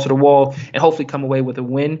throw balls to the wall and hopefully come away with a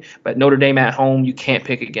win. But Notre Dame at home, you can't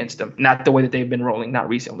pick against them. Not the way that they've been rolling, not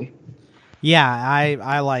recently. Yeah,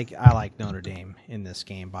 I like Notre Dame in this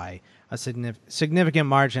game by a significant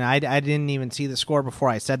margin. I didn't even see the score before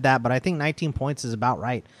I said that, but I think 19 points is about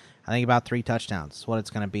right. I think about 3 touchdowns is what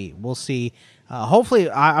it's going to be. We'll see. Hopefully,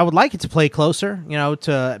 I would like it to play closer,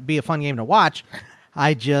 to be a fun game to watch.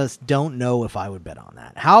 I just don't know if I would bet on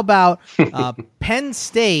that. How about Penn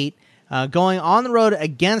State going on the road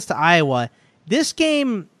against Iowa? This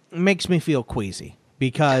game makes me feel queasy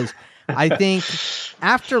because I think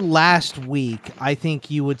after last week, I think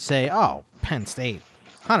you would say, oh, Penn State,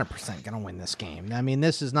 100% going to win this game. I mean,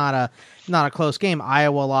 this is not a close game.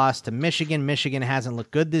 Iowa lost to Michigan. Michigan hasn't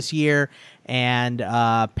looked good this year, and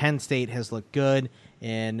Penn State has looked good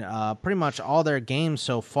in pretty much all their games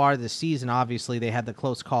so far this season. Obviously, they had the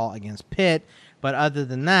close call against Pitt, but other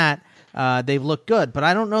than that, they've looked good. But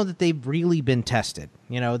I don't know that they've really been tested.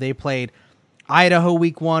 They played Idaho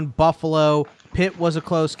week 1, Buffalo. Pitt was a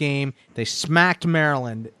close game. They smacked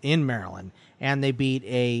Maryland in Maryland. And they beat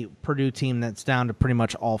a Purdue team that's down to pretty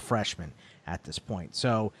much all freshmen at this point.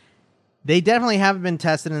 So they definitely haven't been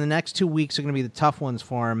tested. And the next 2 weeks are going to be the tough ones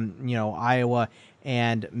for them. Iowa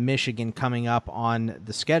and Michigan coming up on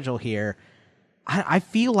the schedule here. I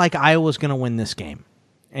feel like Iowa's going to win this game.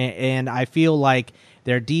 And I feel like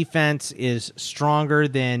their defense is stronger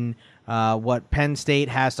than what Penn State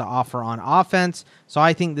has to offer on offense. So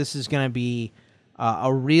I think this is going to be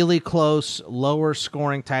a really close, lower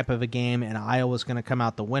scoring type of a game, and Iowa's going to come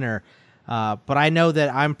out the winner. But I know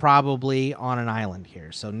that I'm probably on an island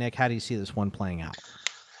here. So, Nick, how do you see this one playing out?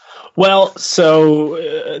 Well, so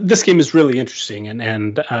this game is really interesting,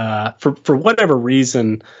 and for whatever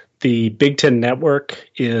reason, the Big Ten Network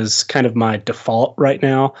is kind of my default right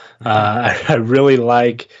now. I really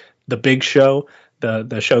like the Big Show,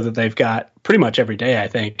 the show that they've got pretty much every day. I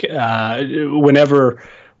think whenever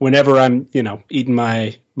I'm, eating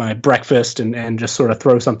my breakfast and just sort of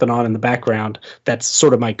throw something on in the background, that's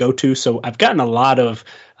sort of my go-to. So I've gotten a lot of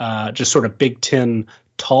just sort of Big Ten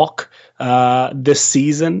talk this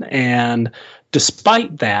season. And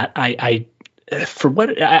despite that, I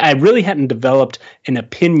really hadn't developed an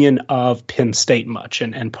opinion of Penn State much.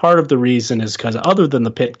 And part of the reason is because other than the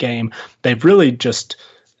Pitt game, they've really just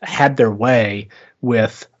had their way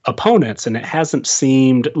with opponents, and it hasn't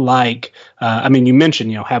seemed like you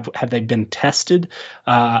mentioned, have they been tested?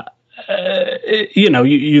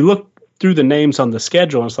 You look through the names on the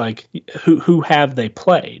schedule, and it's like who have they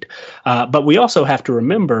played? But we also have to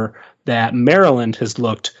remember that Maryland has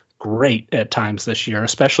looked great at times this year,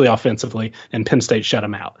 especially offensively, and Penn State shut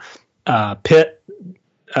them out. Pitt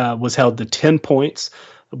was held to 10 points,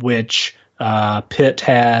 which Pitt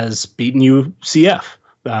has beaten UCF.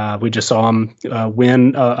 We just saw them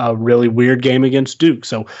win a really weird game against Duke.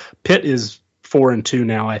 So Pitt is 4-2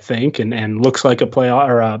 now, I think, and looks like a playoff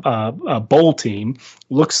or a bowl team.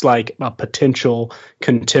 Looks like a potential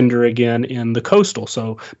contender again in the Coastal.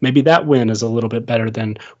 So maybe that win is a little bit better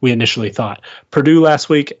than we initially thought. Purdue last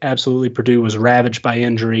week, absolutely, Purdue was ravaged by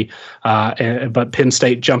injury, but Penn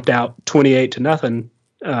State jumped out 28-0.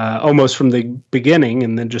 Almost from the beginning,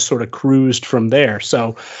 and then just sort of cruised from there.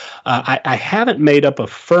 So I haven't made up a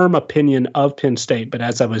firm opinion of Penn State, but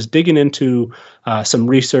as I was digging into some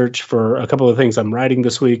research for a couple of things I'm writing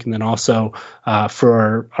this week, and then also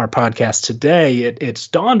for our podcast today, it's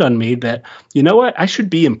dawned on me that, you know what, I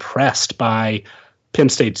should be impressed by Penn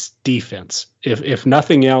State's defense. If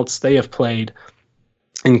nothing else, they have played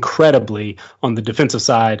incredibly on the defensive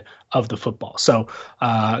side of the football. So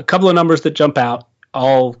a couple of numbers that jump out,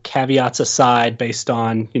 all caveats aside, based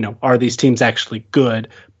on, are these teams actually good?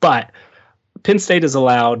 But Penn State has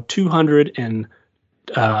allowed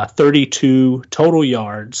 232 total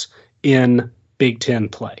yards in Big Ten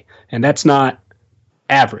play. And that's not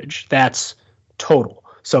average, that's total.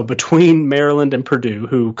 So between Maryland and Purdue,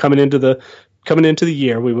 who coming into the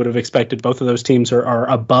year, we would have expected both of those teams are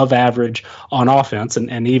above average on offense.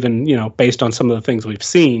 And even, based on some of the things we've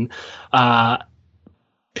seen,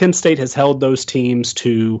 Penn State has held those teams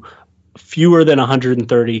to fewer than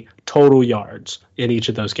 130 total yards in each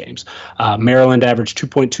of those games. Maryland averaged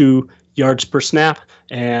 2.2 yards per snap,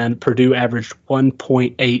 and Purdue averaged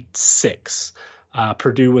 1.86.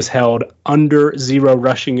 Purdue was held under 0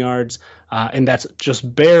 rushing yards, and that's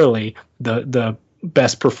just barely the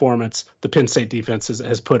best performance the Penn State defense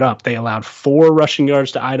has put up. They allowed 4 rushing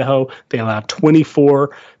yards to Idaho, they allowed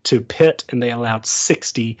 24 to Pitt, and they allowed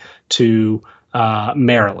 60 to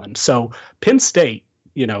Maryland. So Penn State,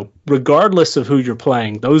 regardless of who you're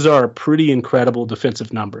playing, those are pretty incredible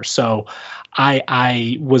defensive numbers. So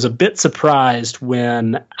I was a bit surprised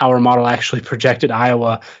when our model actually projected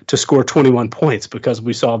Iowa to score 21 points, because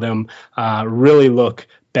we saw them really look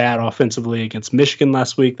bad offensively against Michigan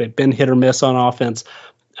last week. They've been hit or miss on offense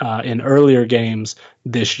in earlier games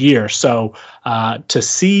this year. So to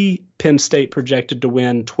see Penn State projected to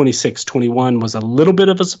win 26-21 was a little bit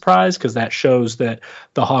of a surprise, because that shows that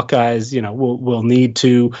the Hawkeyes, will need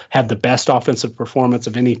to have the best offensive performance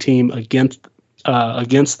of any team against the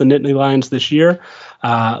Nittany Lions this year.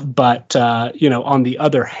 But on the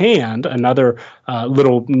other hand, another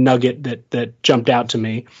little nugget that jumped out to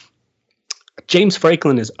me, James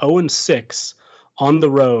Franklin is 0-6 on the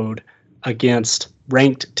road against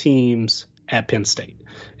ranked teams at Penn State.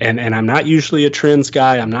 And I'm not usually a trends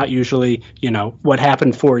guy. I'm not usually, what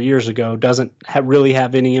happened 4 years ago doesn't really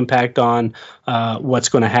have any impact on what's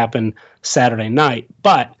going to happen Saturday night.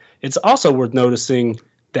 But it's also worth noticing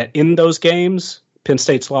that in those games, Penn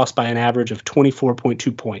State's lost by an average of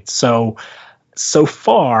 24.2 points. So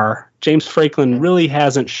far, James Franklin really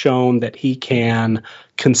hasn't shown that he can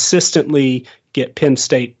consistently get Penn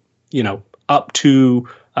State, up to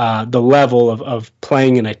the level of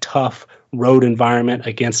playing in a tough road environment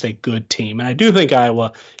against a good team. And I do think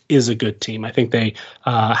Iowa is a good team. I think they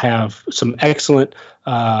have some excellent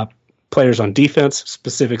players on defense.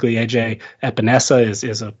 Specifically, AJ Epinesa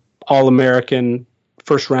is a All-American,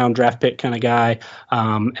 first-round draft pick kind of guy.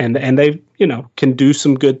 And they, can do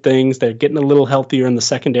some good things. They're getting a little healthier in the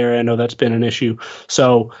secondary. I know that's been an issue.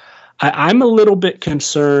 So I'm a little bit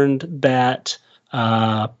concerned that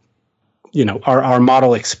our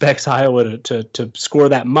model expects Iowa to score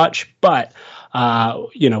that much, but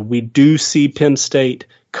we do see Penn State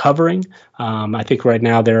covering. I think right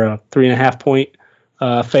now they're a 3.5 point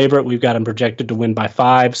favorite. We've got them projected to win by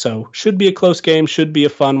 5, so should be a close game, should be a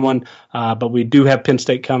fun one. But we do have Penn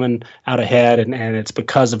State coming out ahead, and it's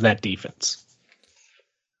because of that defense.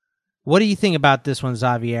 What do you think about this one,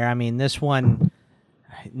 Xavier? I mean, this one,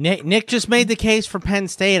 Nick just made the case for Penn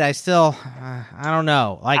State. I still, I don't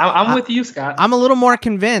know. I'm with you, Scott. I'm a little more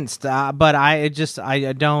convinced, but I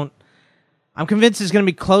don't. I'm convinced it's going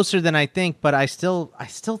to be closer than I think, but I still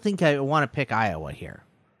think I want to pick Iowa here.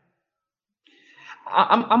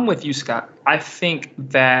 I'm with you, Scott. I think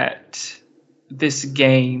that this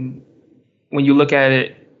game, when you look at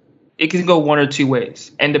it, it can go one or two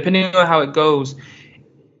ways, and depending on how it goes,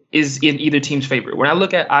 is in either team's favor. When I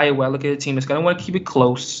look at Iowa, I look at a team that's going to want to keep it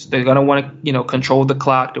close. They're going to want to, control the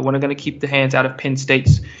clock. They're going to keep the hands out of Penn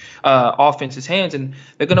State's offense's hands, and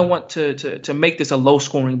they're going to want to make this a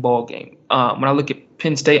low-scoring ball game. When I look at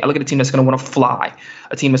Penn State, I look at a team that's going to want to fly,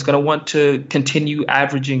 a team that's going to want to continue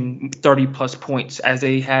averaging 30-plus points as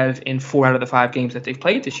they have in 4 out of the 5 games that they've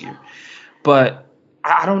played this year. But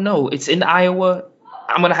I don't know. It's in Iowa.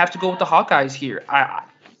 I'm going to have to go with the Hawkeyes here.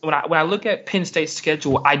 When I look at Penn State's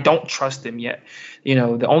schedule, I don't trust them yet.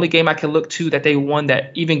 The only game I can look to that they won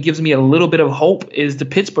that even gives me a little bit of hope is the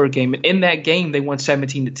Pittsburgh game. And in that game, they won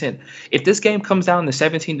 17-10. If this game comes down to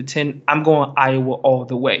 17-10, I'm going Iowa all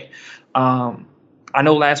the way. I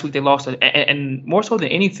know last week they lost, and more so than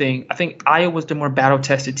anything, I think Iowa's the more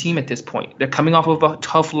battle-tested team at this point. They're coming off of a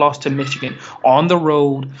tough loss to Michigan on the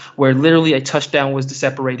road, where literally a touchdown was the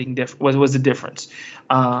separating was the difference.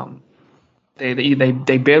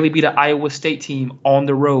 They barely beat an Iowa State team on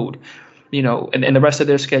the road, and the rest of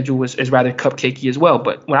their schedule is rather cupcakey as well.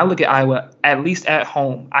 But when I look at Iowa, at least at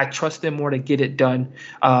home, I trust them more to get it done.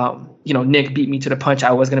 Nick beat me to the punch.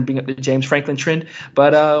 I was going to bring up the James Franklin trend,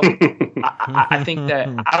 but I think that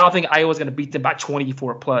I don't think Iowa's going to beat them by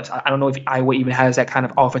 24 plus. I don't know if Iowa even has that kind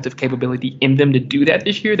of offensive capability in them to do that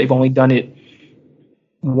this year. They've only done it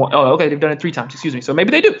they've done it 3 times. Excuse me. So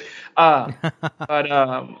maybe they do. But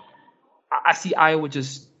I see Iowa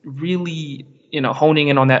just really, honing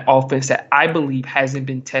in on that offense that I believe hasn't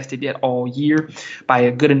been tested yet all year by a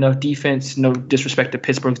good enough defense. No disrespect to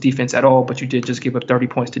Pittsburgh's defense at all, but you did just give up 30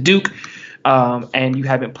 points to Duke, and you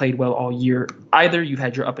haven't played well all year either. You've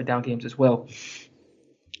had your up and down games as well.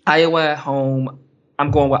 Iowa at home,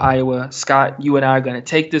 I'm going with Iowa. Scott, you and I are going to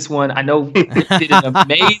take this one. I know you did an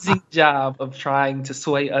amazing job of trying to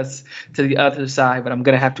sway us to the other side, but I'm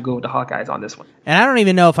going to have to go with the Hawkeyes on this one. And I don't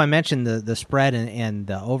even know if I mentioned the spread and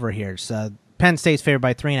the over here. So Penn State's favored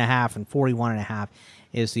by 3.5, and 41.5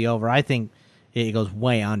 is the over. I think it goes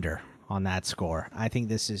way under on that score. I think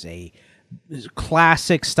this is a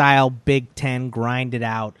classic style Big Ten grinded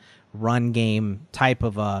out run game type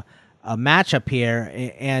of a matchup here,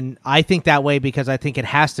 and I think that way because I think it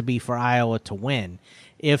has to be for Iowa to win.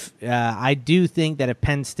 If I do think that if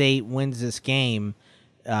Penn State wins this game,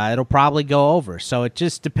 it'll probably go over. So it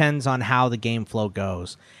just depends on how the game flow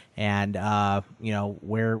goes and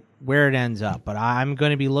where it ends up. But I'm going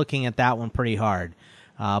to be looking at that one pretty hard.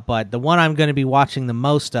 But the one I'm going to be watching the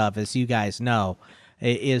most of, as you guys know,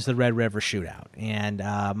 is the Red River Shootout. And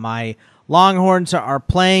my Longhorns are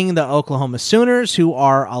playing the Oklahoma Sooners, who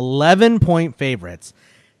are 11-point favorites.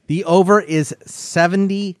 The over is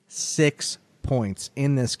 76 points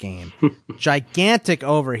in this game. Gigantic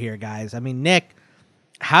over here, guys. I mean, Nick,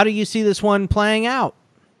 how do you see this one playing out?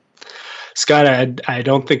 Scott, I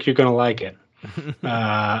don't think you're going to like it.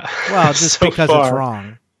 Well, just so because far. It's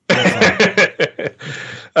wrong.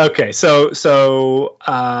 Okay, so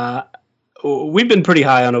we've been pretty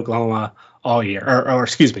high on Oklahoma all year, or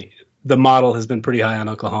excuse me, the model has been pretty high on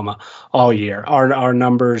Oklahoma all year. Our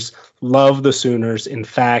numbers love the Sooners. In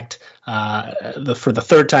fact, for the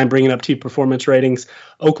third time bringing up team performance ratings,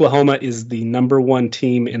 Oklahoma is the number 1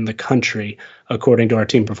 team in the country according to our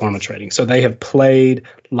team performance ratings. So they have played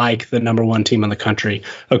like the number 1 team in the country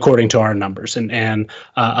according to our numbers. And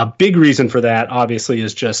a big reason for that, obviously,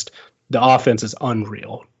 is just the offense is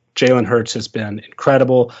unreal. Jalen Hurts has been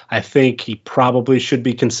incredible. I think he probably should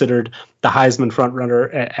be considered the Heisman frontrunner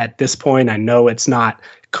at this point. I know it's not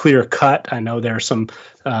clear cut. I know there are some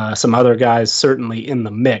other guys certainly in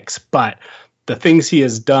the mix, but the things he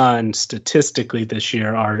has done statistically this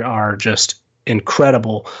year are just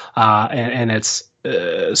incredible. And it's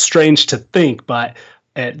strange to think, but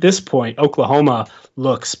at this point, Oklahoma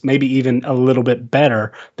looks maybe even a little bit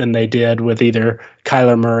better than they did with either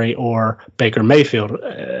Kyler Murray or Baker Mayfield,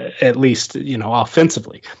 at least,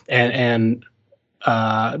 offensively. And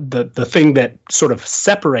the thing that sort of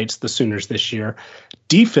separates the Sooners this year,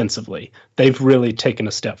 defensively, they've really taken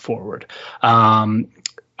a step forward.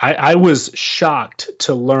 I was shocked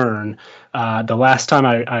to learn the last time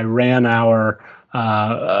I ran our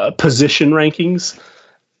position rankings,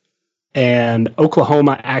 and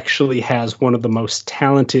Oklahoma actually has one of the most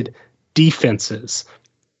talented defenses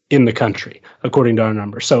in the country, according to our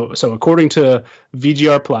numbers. So according to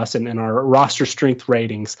VGR Plus and our roster strength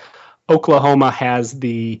ratings, Oklahoma has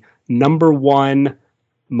the number 1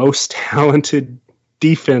 most talented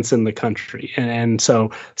defense in the country. And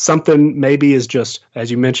so something maybe is just,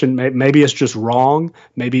 as you mentioned, maybe it's just wrong.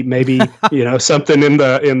 Maybe something in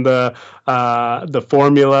the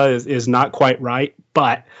formula is not quite right,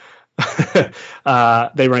 but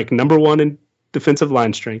they rank number 1 in defensive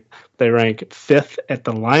line strength. They rank 5th at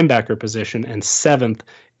the linebacker position and 7th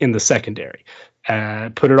in the secondary.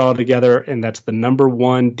 Put it all together, and that's the number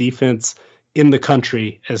 1 defense in the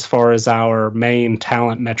country as far as our main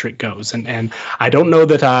talent metric goes. And I don't know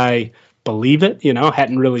that I believe it.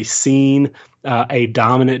 Hadn't really seen a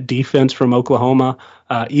dominant defense from Oklahoma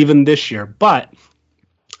even this year. But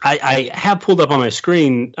I have pulled up on my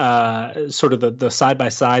screen sort of the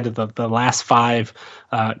side-by-side of the last 5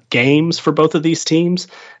 games for both of these teams.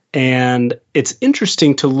 And it's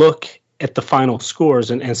interesting to look at the final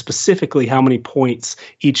scores and specifically how many points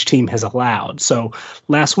each team has allowed. So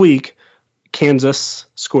last week, Kansas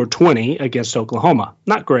scored 20 against Oklahoma.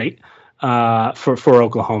 Not great for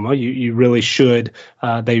Oklahoma. You really should.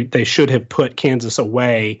 They should have put Kansas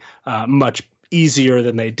away much easier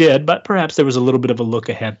than they did, but perhaps there was a little bit of a look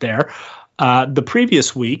ahead there. The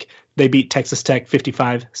previous week, they beat Texas Tech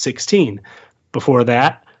 55-16. Before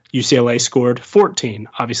that, UCLA scored 14.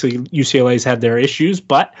 Obviously, UCLA's had their issues,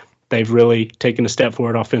 but they've really taken a step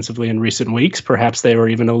forward offensively in recent weeks. Perhaps they were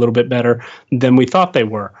even a little bit better than we thought they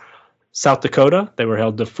were. South Dakota, they were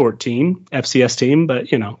held to 14, FCS team, but,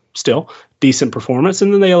 still decent performance.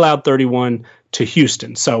 And then they allowed 31 to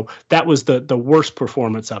Houston. So that was the worst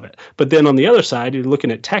performance of it. But then on the other side, you're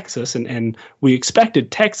looking at Texas, and we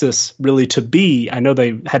expected Texas really to be, I know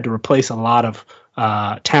they had to replace a lot of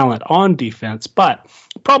talent on defense, but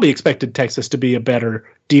probably expected Texas to be a better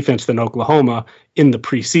defense than Oklahoma in the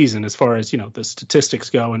preseason as far as, the statistics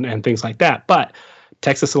go and things like that. But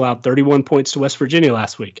Texas allowed 31 points to West Virginia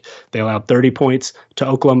last week. They allowed 30 points to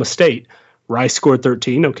Oklahoma State. Rice scored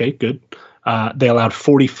 13. Okay, good. They allowed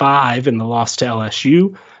 45 in the loss to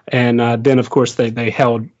LSU. And then, of course, they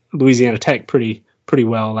held Louisiana Tech pretty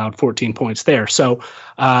well, allowed 14 points there. So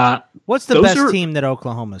what's the best team that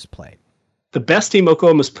Oklahoma's played? The best team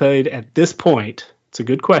Oklahoma's played at this point, it's a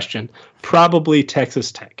good question, probably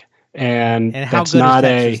Texas Tech. And how that's good not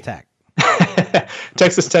is Texas Tech?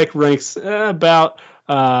 Texas Tech ranks about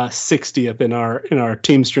 60th in our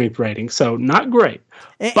team strength rating, so not great.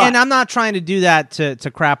 And I'm not trying to do that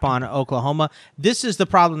to crap on Oklahoma. This is the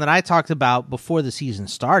problem that I talked about before the season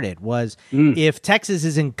started, was if Texas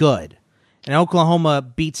isn't good and Oklahoma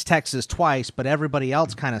beats Texas twice, but everybody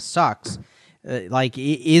else kind of sucks,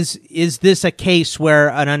 is this a case where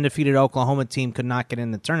an undefeated Oklahoma team could not get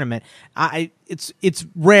in the tournament? It's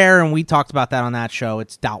rare, and we talked about that on that show.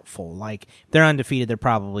 It's doubtful. Like, if they're undefeated, they're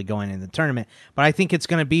probably going in the tournament. But I think it's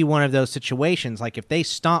going to be one of those situations, like if they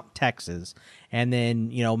stomp Texas, and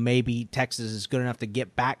then maybe Texas is good enough to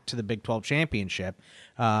get back to the Big 12 championship,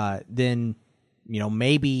 then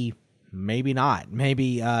maybe not.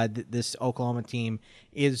 Maybe this Oklahoma team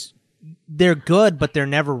they're good, but they're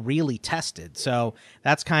never really tested. So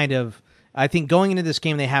that's kind of, I think going into this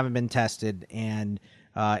game, they haven't been tested. And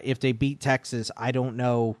if they beat Texas, I don't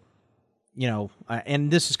know, and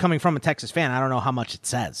this is coming from a Texas fan, I don't know how much it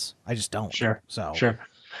says. I just don't. Sure. So sure.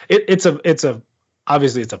 It's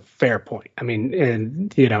obviously it's a fair point. I mean,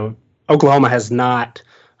 and Oklahoma has not,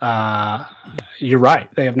 you're right.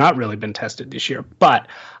 They have not really been tested this year, but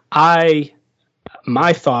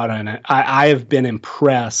my thought on it, I have been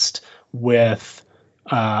impressed with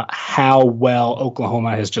how well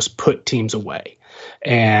Oklahoma has just put teams away.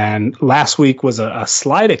 And last week was a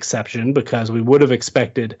slight exception because we would have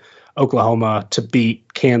expected Oklahoma to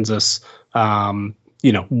beat Kansas,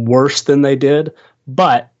 worse than they did.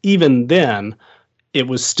 But even then, it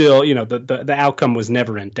was still, the outcome was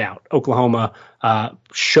never in doubt. Oklahoma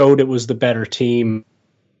showed it was the better team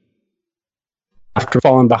after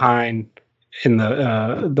falling behind in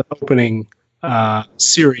the opening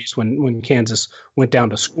series when Kansas went down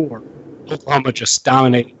to score. Oklahoma just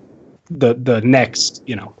dominated the next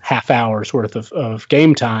half hour's worth of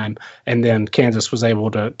game time, and then Kansas was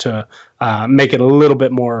able to make it a little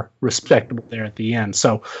bit more respectable there at the end.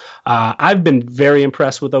 So I've been very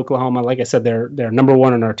impressed with Oklahoma. Like I said, they're number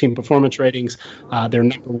one in our team performance ratings. They're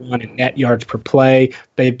number one in net yards per play.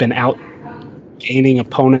 They've been out gaining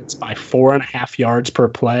opponents by 4.5 yards per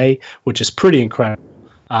play, which is pretty incredible.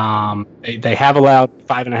 They have allowed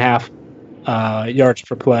 5.5 yards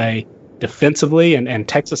per play defensively, and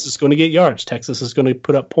Texas is going to get yards. Texas is going to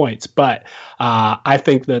put up points. But I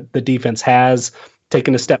think that the defense has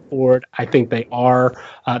taken a step forward. I think they are.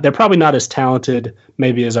 They're probably not as talented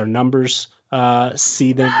maybe as our numbers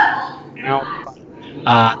see them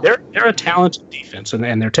now. They're a talented defense,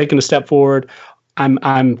 and they're taking a step forward.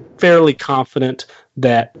 I'm fairly confident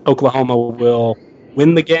that Oklahoma will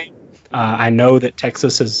win the game. I know that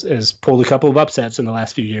Texas has pulled a couple of upsets in the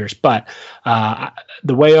last few years, but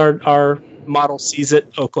the way our model sees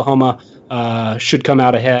it, Oklahoma should come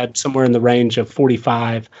out ahead somewhere in the range of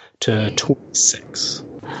 45 to 26.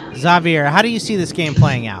 Xavier, how do you see this game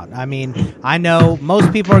playing out? I mean, I know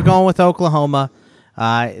most people are going with Oklahoma,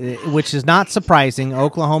 which is not surprising.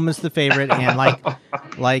 Oklahoma's the favorite, and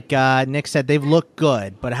like Nick said, they've looked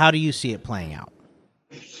good. But how do you see it playing out?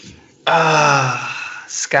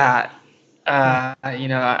 Scott,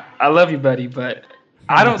 I love you, buddy, but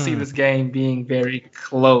I don't see this game being very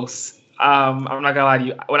close. I'm not gonna lie to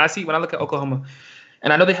you. When I look at Oklahoma,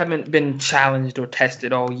 and I know they haven't been challenged or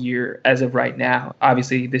tested all year as of right now.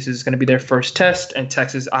 Obviously, this is going to be their first test, and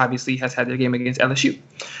Texas obviously has had their game against LSU.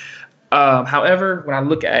 However, when I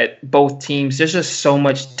look at both teams, there's just so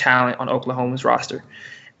much talent on Oklahoma's roster.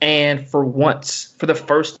 And for once, for the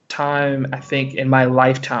first time, I think in my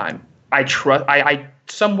lifetime, I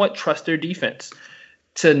somewhat trust their defense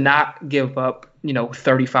to not give up,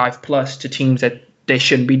 35 plus to teams that they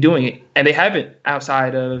shouldn't be doing it. And they haven't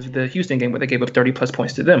outside of the Houston game where they gave up 30 plus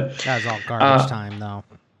points to them. That was all garbage time, though.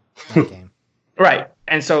 That game. Right.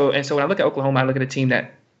 And so when I look at Oklahoma, I look at a team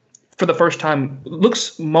that for the first time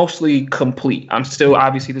looks mostly complete. I'm still,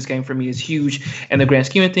 obviously, this game for me is huge in the grand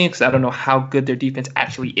scheme of things because I don't know how good their defense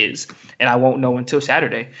actually is. And I won't know until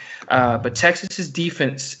Saturday. But Texas's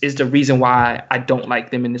defense is the reason why I don't like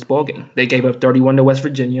them in this ballgame. They gave up 31 to West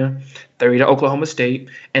Virginia, 30 to Oklahoma State,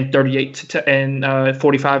 and 38 and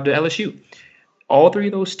 45 to LSU. All three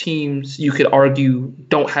of those teams, you could argue,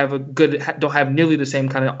 don't have nearly the same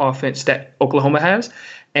kind of offense that Oklahoma has.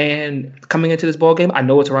 And coming into this ball game, I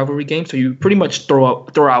know it's a rivalry game, so you pretty much throw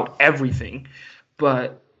out everything.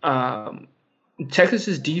 But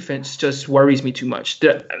Texas's defense just worries me too much.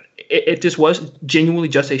 If this was genuinely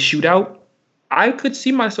just a shootout, I could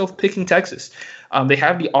see myself picking Texas. They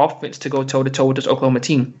have the offense to go toe-to-toe with this Oklahoma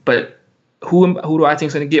team, but who do I think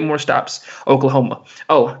is going to get more stops? Oklahoma.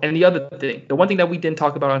 Oh, and the other thing, the one thing that we didn't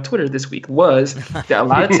talk about on Twitter this week was that a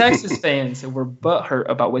lot of Texas fans were butthurt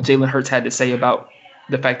about what Jalen Hurts had to say about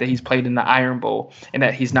the fact that he's played in the Iron Bowl and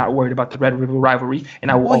that he's not worried about the Red River rivalry.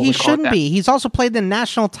 And he shouldn't be. He's also played the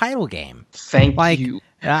national title game. Thank you.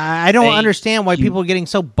 I don't understand why people are getting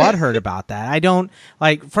so butthurt about that. I don't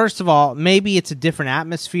first of all, maybe it's a different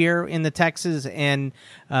atmosphere in the Texas and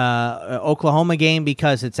Oklahoma game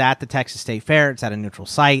because it's at the Texas State Fair. It's at a neutral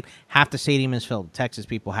site. Half the stadium is filled with Texas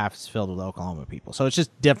people, half is filled with Oklahoma people. So it's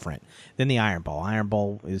just different than the Iron Bowl. Iron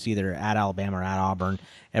Bowl is either at Alabama or at Auburn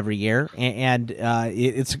every year, and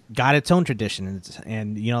it's got its own tradition.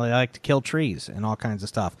 And they like to kill trees and all kinds of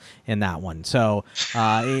stuff in that one. So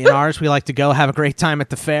in ours, we like to go have a great time at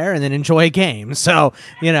the fair and then enjoy a game. So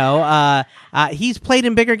he's played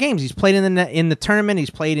in bigger games. He's played in the tournament. He's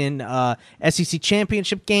played in SEC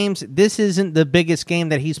championship games. This isn't the biggest game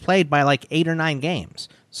that he's played by like 8 or 9 games.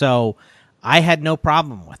 So I had no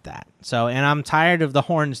problem with that. So, and I'm tired of the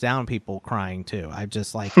horns down people crying too. I'm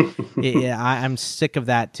just like, I'm sick of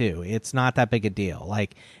that too. It's not that big a deal.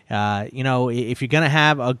 Like, if you're going to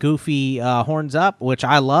have a goofy horns up, which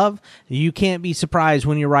I love, you can't be surprised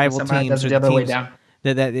when your rival teams or the teams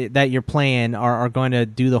that you're playing are going to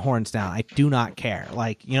do the horns down. I do not care.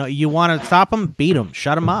 Like, you want to stop them, beat them,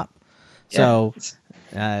 shut them up. So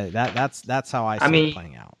that's how I see it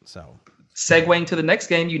playing out. So. Segueing to the next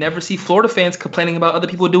game, you never see Florida fans complaining about other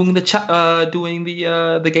people doing the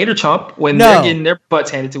gator chomp when they're getting their butts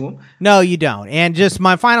handed to them. No, you don't. And just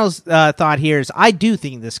my final thought here is I do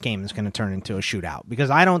think this game is going to turn into a shootout because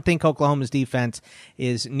I don't think Oklahoma's defense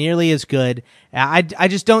is nearly as good. I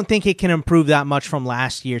just don't think it can improve that much from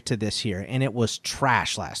last year to this year, and it was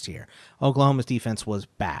trash last year. Oklahoma's defense was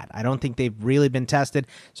bad. I don't think they've really been tested,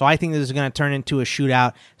 so I think this is going to turn into a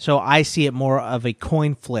shootout. So I see it more of a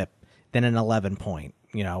coin flip than an 11-point,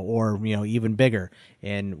 or even bigger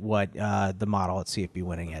in what the model at CFB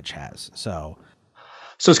Winning Edge has. So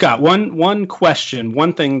Scott, one question,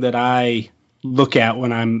 one thing that I look at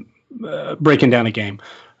when I'm breaking down a game: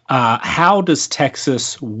 how does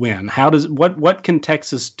Texas win? What can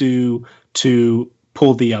Texas do to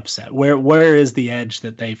pull the upset? Where is the edge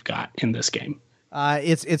that they've got in this game?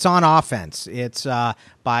 It's on offense. It's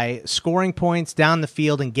by scoring points down the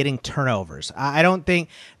field and getting turnovers. I don't think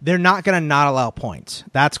they're not going to not allow points.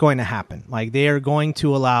 That's going to happen. Like, they are going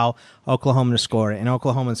to allow Oklahoma to score, and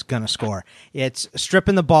Oklahoma's going to score. It's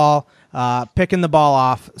stripping the ball, picking the ball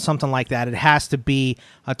off, something like that. It has to be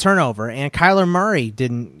a turnover. And Kyler Murray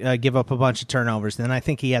didn't give up a bunch of turnovers. Then I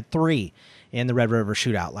think he had 3 in the Red River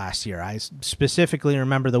Shootout last year. I specifically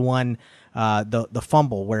remember the one, the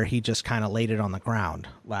fumble where he just kind of laid it on the ground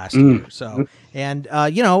last year. So, and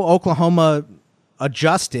Oklahoma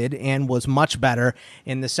adjusted and was much better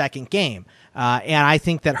in the second game. And I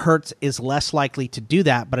think that Hurts is less likely to do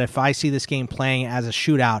that. But if I see this game playing as a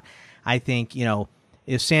shootout, I think,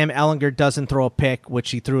 if Sam Ehlinger doesn't throw a pick,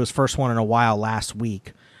 which he threw his first one in a while last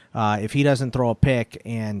week, if he doesn't throw a pick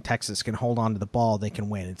and Texas can hold on to the ball, they can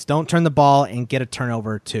win. It's don't turn the ball and get a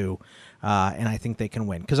turnover to and I think they can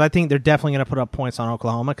win because I think they're definitely going to put up points on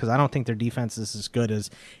Oklahoma because I don't think their defense is as good as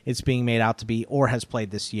it's being made out to be or has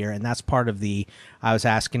played this year, and that's part of the. I was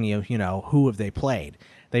asking you, who have they played?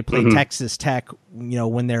 They played Texas Tech,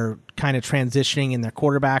 when they're kind of transitioning in their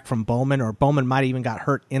quarterback from Bowman, or Bowman might even got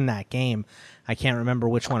hurt in that game. I can't remember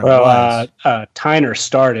which one it was. Tyner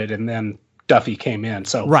started and then Duffy came in.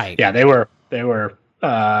 So right, yeah, they were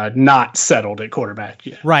not settled at quarterback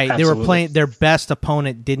yet. Right, absolutely. They were playing their best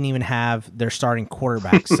opponent didn't even have their starting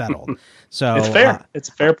quarterback settled. So it's fair. It's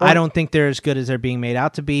a fair point. I don't think they're as good as they're being made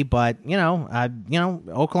out to be, but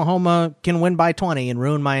Oklahoma can win by 20 and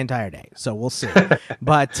ruin my entire day. So we'll see.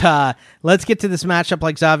 But let's get to this matchup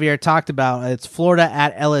like Xavier talked about. It's Florida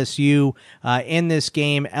at LSU. In this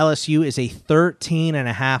game, LSU is a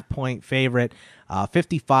 13.5 point favorite.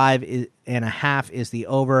 55.5 is the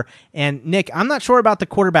over. And Nick, I'm not sure about the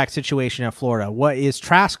quarterback situation at Florida. What is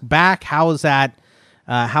Trask back? How is that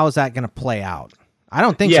going to play out? I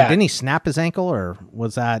don't think so. Didn't he snap his ankle, or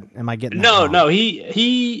was that? Am I getting that wrong? No.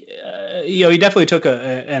 He definitely took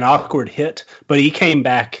an awkward hit, but he came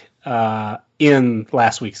back in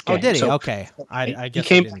last week's game. Oh, did he? So okay, I guess he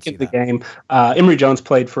came back in the game. Emory Jones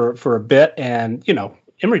played for a bit, and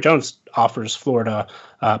Emory Jones offers Florida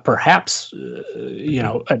perhaps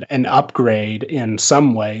an upgrade in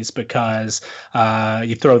some ways because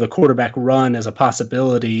you throw the quarterback run as a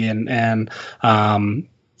possibility, and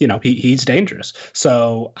he's dangerous.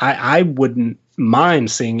 So I wouldn't mind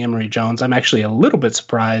seeing Emory Jones. I'm actually a little bit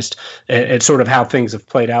surprised at sort of how things have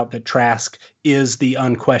played out, that Trask is the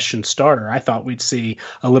unquestioned starter. I thought we'd see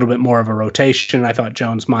a little bit more of a rotation. I thought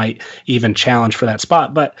Jones might even challenge for that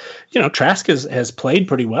spot. But, Trask has played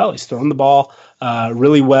pretty well. He's thrown the ball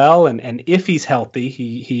really well. And if he's healthy,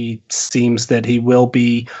 he seems that he will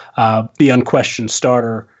be the unquestioned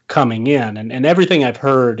starter coming in. And everything I've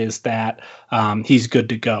heard is that he's good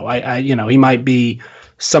to go. He might be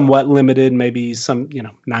somewhat limited, maybe some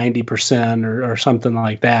 90% or something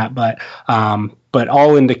like that, but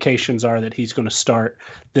all indications are that he's going to start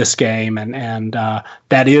this game, and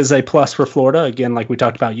that is a plus for Florida. Again, like we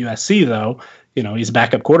talked about USC, though, he's a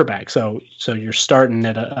backup quarterback, so you're starting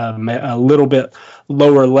at a little bit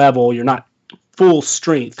lower level. You're not full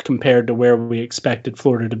strength compared to where we expected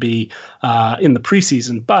Florida to be in the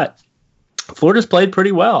preseason, but Florida's played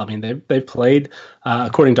pretty well. I mean, they've played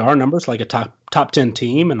according to our numbers like a top 10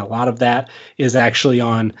 team, and a lot of that is actually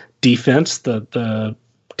on defense. The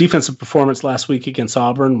defensive performance last week against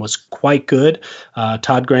Auburn was quite good.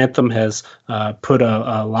 Todd Grantham has put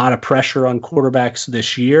a lot of pressure on quarterbacks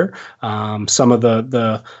this year. Some of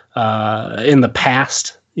the in the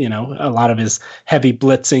past, a lot of his heavy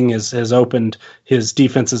blitzing has opened his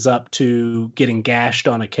defenses up to getting gashed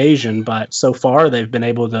on occasion, but so far they've been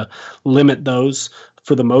able to limit those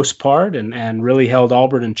for the most part and really held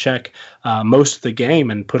Auburn in check most of the game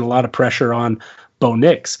and put a lot of pressure on Bo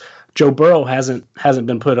Nix. Joe Burrow hasn't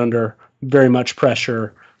been put under very much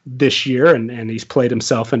pressure this year, and he's played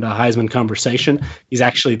himself into a Heisman conversation. He's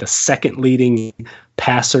actually the second leading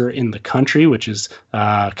passer in the country, which is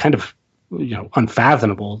kind of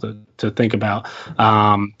unfathomable to think about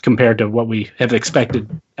compared to what we have expected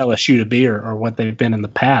LSU to be or what they've been in the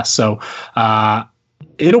past. So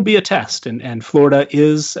it'll be a test. And Florida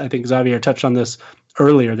is, I think Xavier touched on this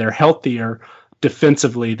earlier, they're healthier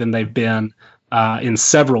defensively than they've been in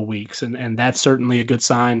several weeks. And that's certainly a good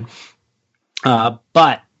sign.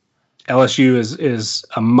 But LSU is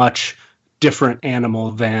a much different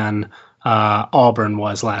animal than Auburn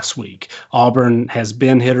was last week. Auburn has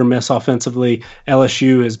been hit or miss offensively.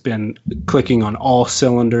 LSU has been clicking on all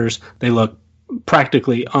cylinders. They look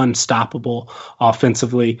practically unstoppable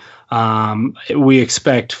offensively. We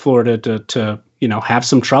expect Florida to have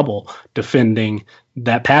some trouble defending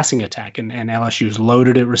that passing attack, and LSU's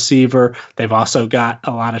loaded at receiver. They've also got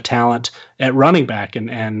a lot of talent at running back,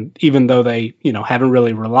 and even though they haven't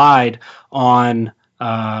really relied on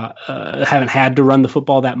haven't had to run the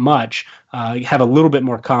football that much, have a little bit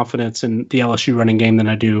more confidence in the LSU running game than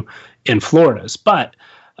I do in Florida's. But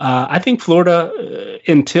I think Florida,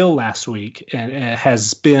 until last week,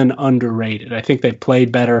 has been underrated. I think they've played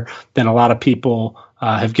better than a lot of people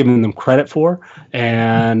have given them credit for,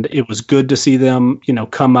 and it was good to see them,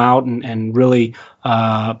 come out and really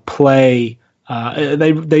play.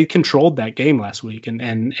 They controlled that game last week, and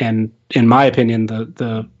in my opinion,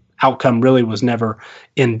 the outcome really was never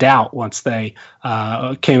in doubt once they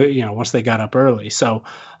once they got up early. So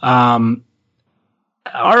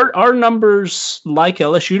our numbers like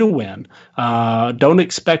LSU to win. Don't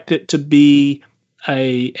expect it to be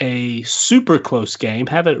a super close game.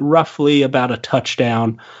 Have it roughly about a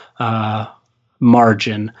touchdown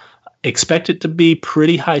margin. expect it to be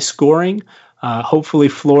pretty high scoring. Hopefully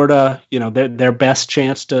Florida, their best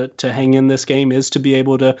chance to hang in this game is to be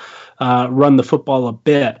able to run the football a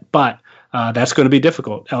bit, but that's going to be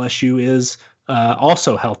difficult. LSU is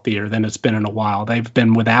also healthier than it's been in a while. They've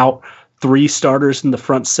been without 3 starters in the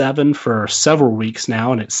front 7 for several weeks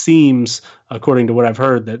now, and it seems, according to what I've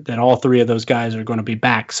heard, that all 3 of those guys are going to be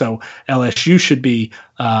back. So LSU should be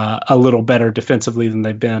a little better defensively than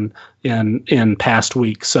they've been in past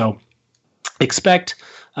weeks. So expect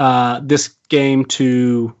this game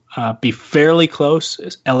to be fairly close.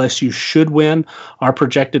 LSU should win. Our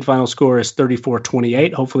projected final score is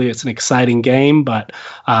 34-28. Hopefully it's an exciting game, but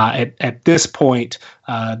at this point,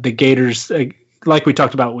 the Gators, like we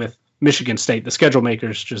talked about with Michigan State, the schedule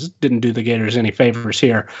makers just didn't do the Gators any favors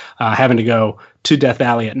here. Having to go to Death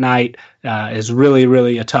Valley at night is really,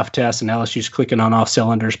 really a tough test, and LSU's clicking on all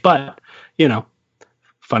cylinders. But,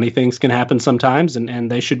 funny things can happen sometimes,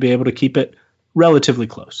 and they should be able to keep it relatively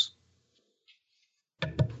close.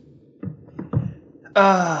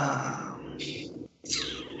 The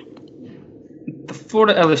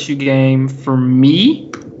Florida LSU game, for me,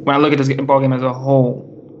 when I look at this ball game as a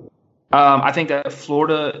whole, I think that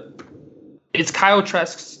Florida, it's Kyle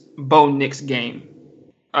Trask's Bo Nix game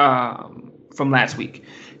from last week.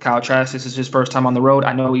 Kyle Trask, this is his first time on the road.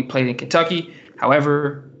 I know he played in Kentucky.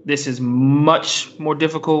 However, this is much more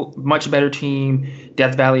difficult, much better team.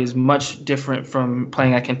 Death Valley is much different from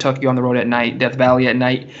playing at Kentucky on the road at night, Death Valley at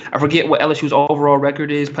night. I forget what LSU's overall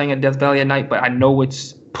record is playing at Death Valley at night, but I know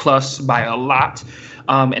it's plus by a lot.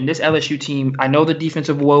 And this LSU team, I know the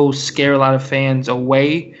defensive woes scare a lot of fans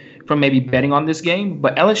away from maybe betting on this game,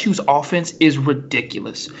 but LSU's offense is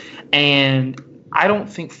ridiculous. And I don't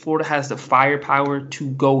think Florida has the firepower to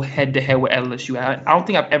go head-to-head with LSU. I don't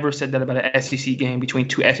think I've ever said that about an SEC game between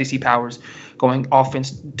 2 SEC powers going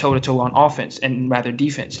offense, toe-to-toe on offense and rather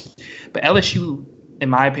defense. But LSU, in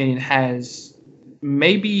my opinion, has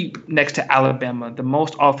maybe next to Alabama, the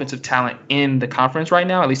most offensive talent in the conference right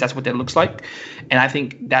now. At least that's what that looks like. And I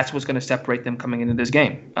think that's what's going to separate them coming into this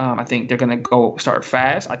game. I think they're going to go start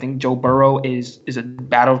fast. I think Joe Burrow is a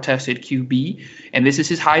battle-tested QB, and this is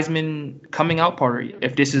his Heisman coming out party.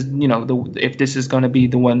 If this is, if this is going to be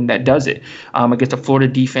the one that does it against a Florida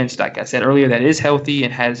defense, like I said earlier, that is healthy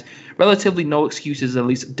and has relatively no excuses, at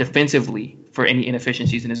least defensively, for any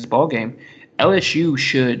inefficiencies in this ball game. LSU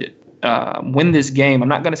should win this game. I'm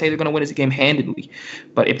not going to say they're going to win this game handedly,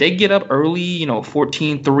 but if they get up early,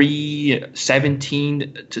 14-3,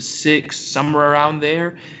 17-6, somewhere around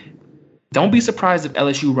there, don't be surprised if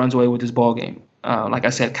LSU runs away with this ball game. Like I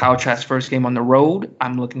said, Kyle Trask's first game on the road.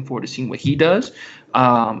 I'm looking forward to seeing what he does.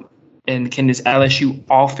 And can this LSU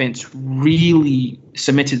offense really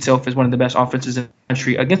cement itself as one of the best offenses in the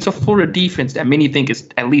country against a Florida defense that many think is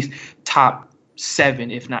at least top 7,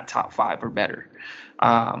 if not top 5 or better?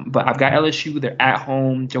 But I've got LSU. They're at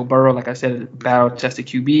home. Joe Burrow, like I said, battle-tested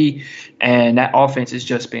QB. And that offense has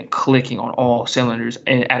just been clicking on all cylinders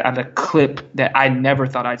and at a clip that I never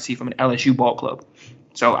thought I'd see from an LSU ball club.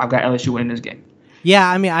 So I've got LSU winning this game. Yeah,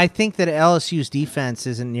 I mean, I think that LSU's defense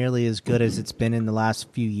isn't nearly as good as it's been in the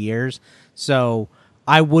last few years. So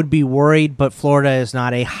I would be worried, but Florida is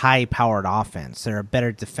not a high-powered offense. They're a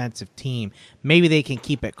better defensive team. Maybe they can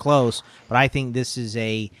keep it close, but I think this is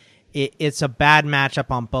it's a bad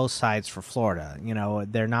matchup on both sides for Florida.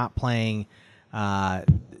 They're not playing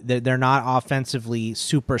they're not offensively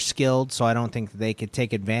super skilled, so I don't think they could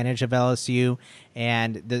take advantage of LSU.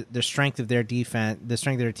 And the strength of their defense, the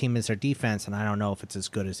strength of their team is their defense, and I don't know if it's as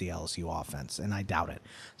good as the LSU offense, and I doubt it.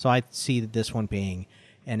 So I see this one being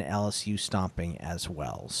an LSU stomping as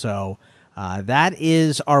well. So that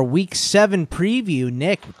is our Week 7 preview.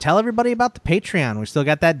 Nick, tell everybody about the Patreon. We still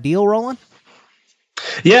got that deal rolling?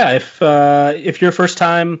 Yeah, if you're a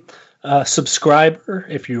first-time subscriber,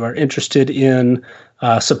 if you are interested in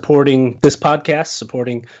supporting this podcast,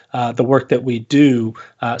 supporting the work that we do,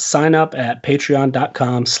 sign up at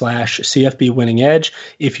patreon.com/CFBWinningEdge.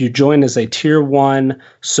 If you join as a Tier 1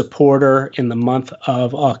 supporter in the month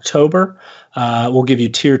of October, we'll give you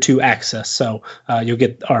Tier 2 access. So you'll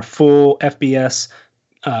get our full FBS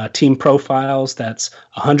team profiles. That's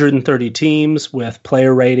 130 teams with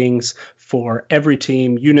player ratings for every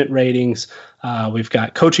team, unit ratings. We've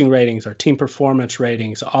got coaching ratings, our team performance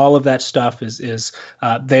ratings. All of that stuff is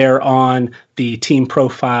there on the team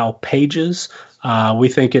profile pages. We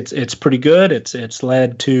think it's pretty good. It's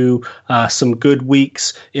led to some good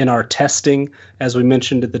weeks in our testing, as we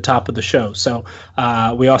mentioned at the top of the show. So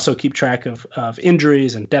we also keep track of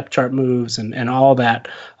injuries and depth chart moves, and all that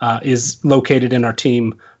is located in our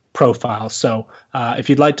team profile. So if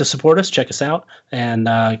you'd like to support us, check us out and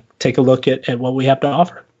take a look at what we have to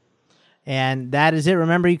offer. And that is it.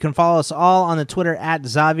 Remember, you can follow us all on the Twitter at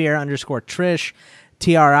Xavier_Trish,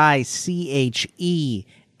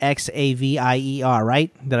 TRICHEXAVIER,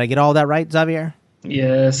 right? Did I get all that right, Xavier?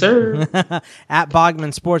 Yes, sir. At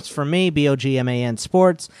Bogman Sports for me, BOGMAN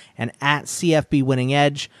Sports, and at CFB Winning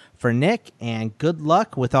Edge for Nick. And good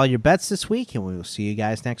luck with all your bets this week, and we will see you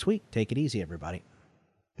guys next week. Take it easy, everybody.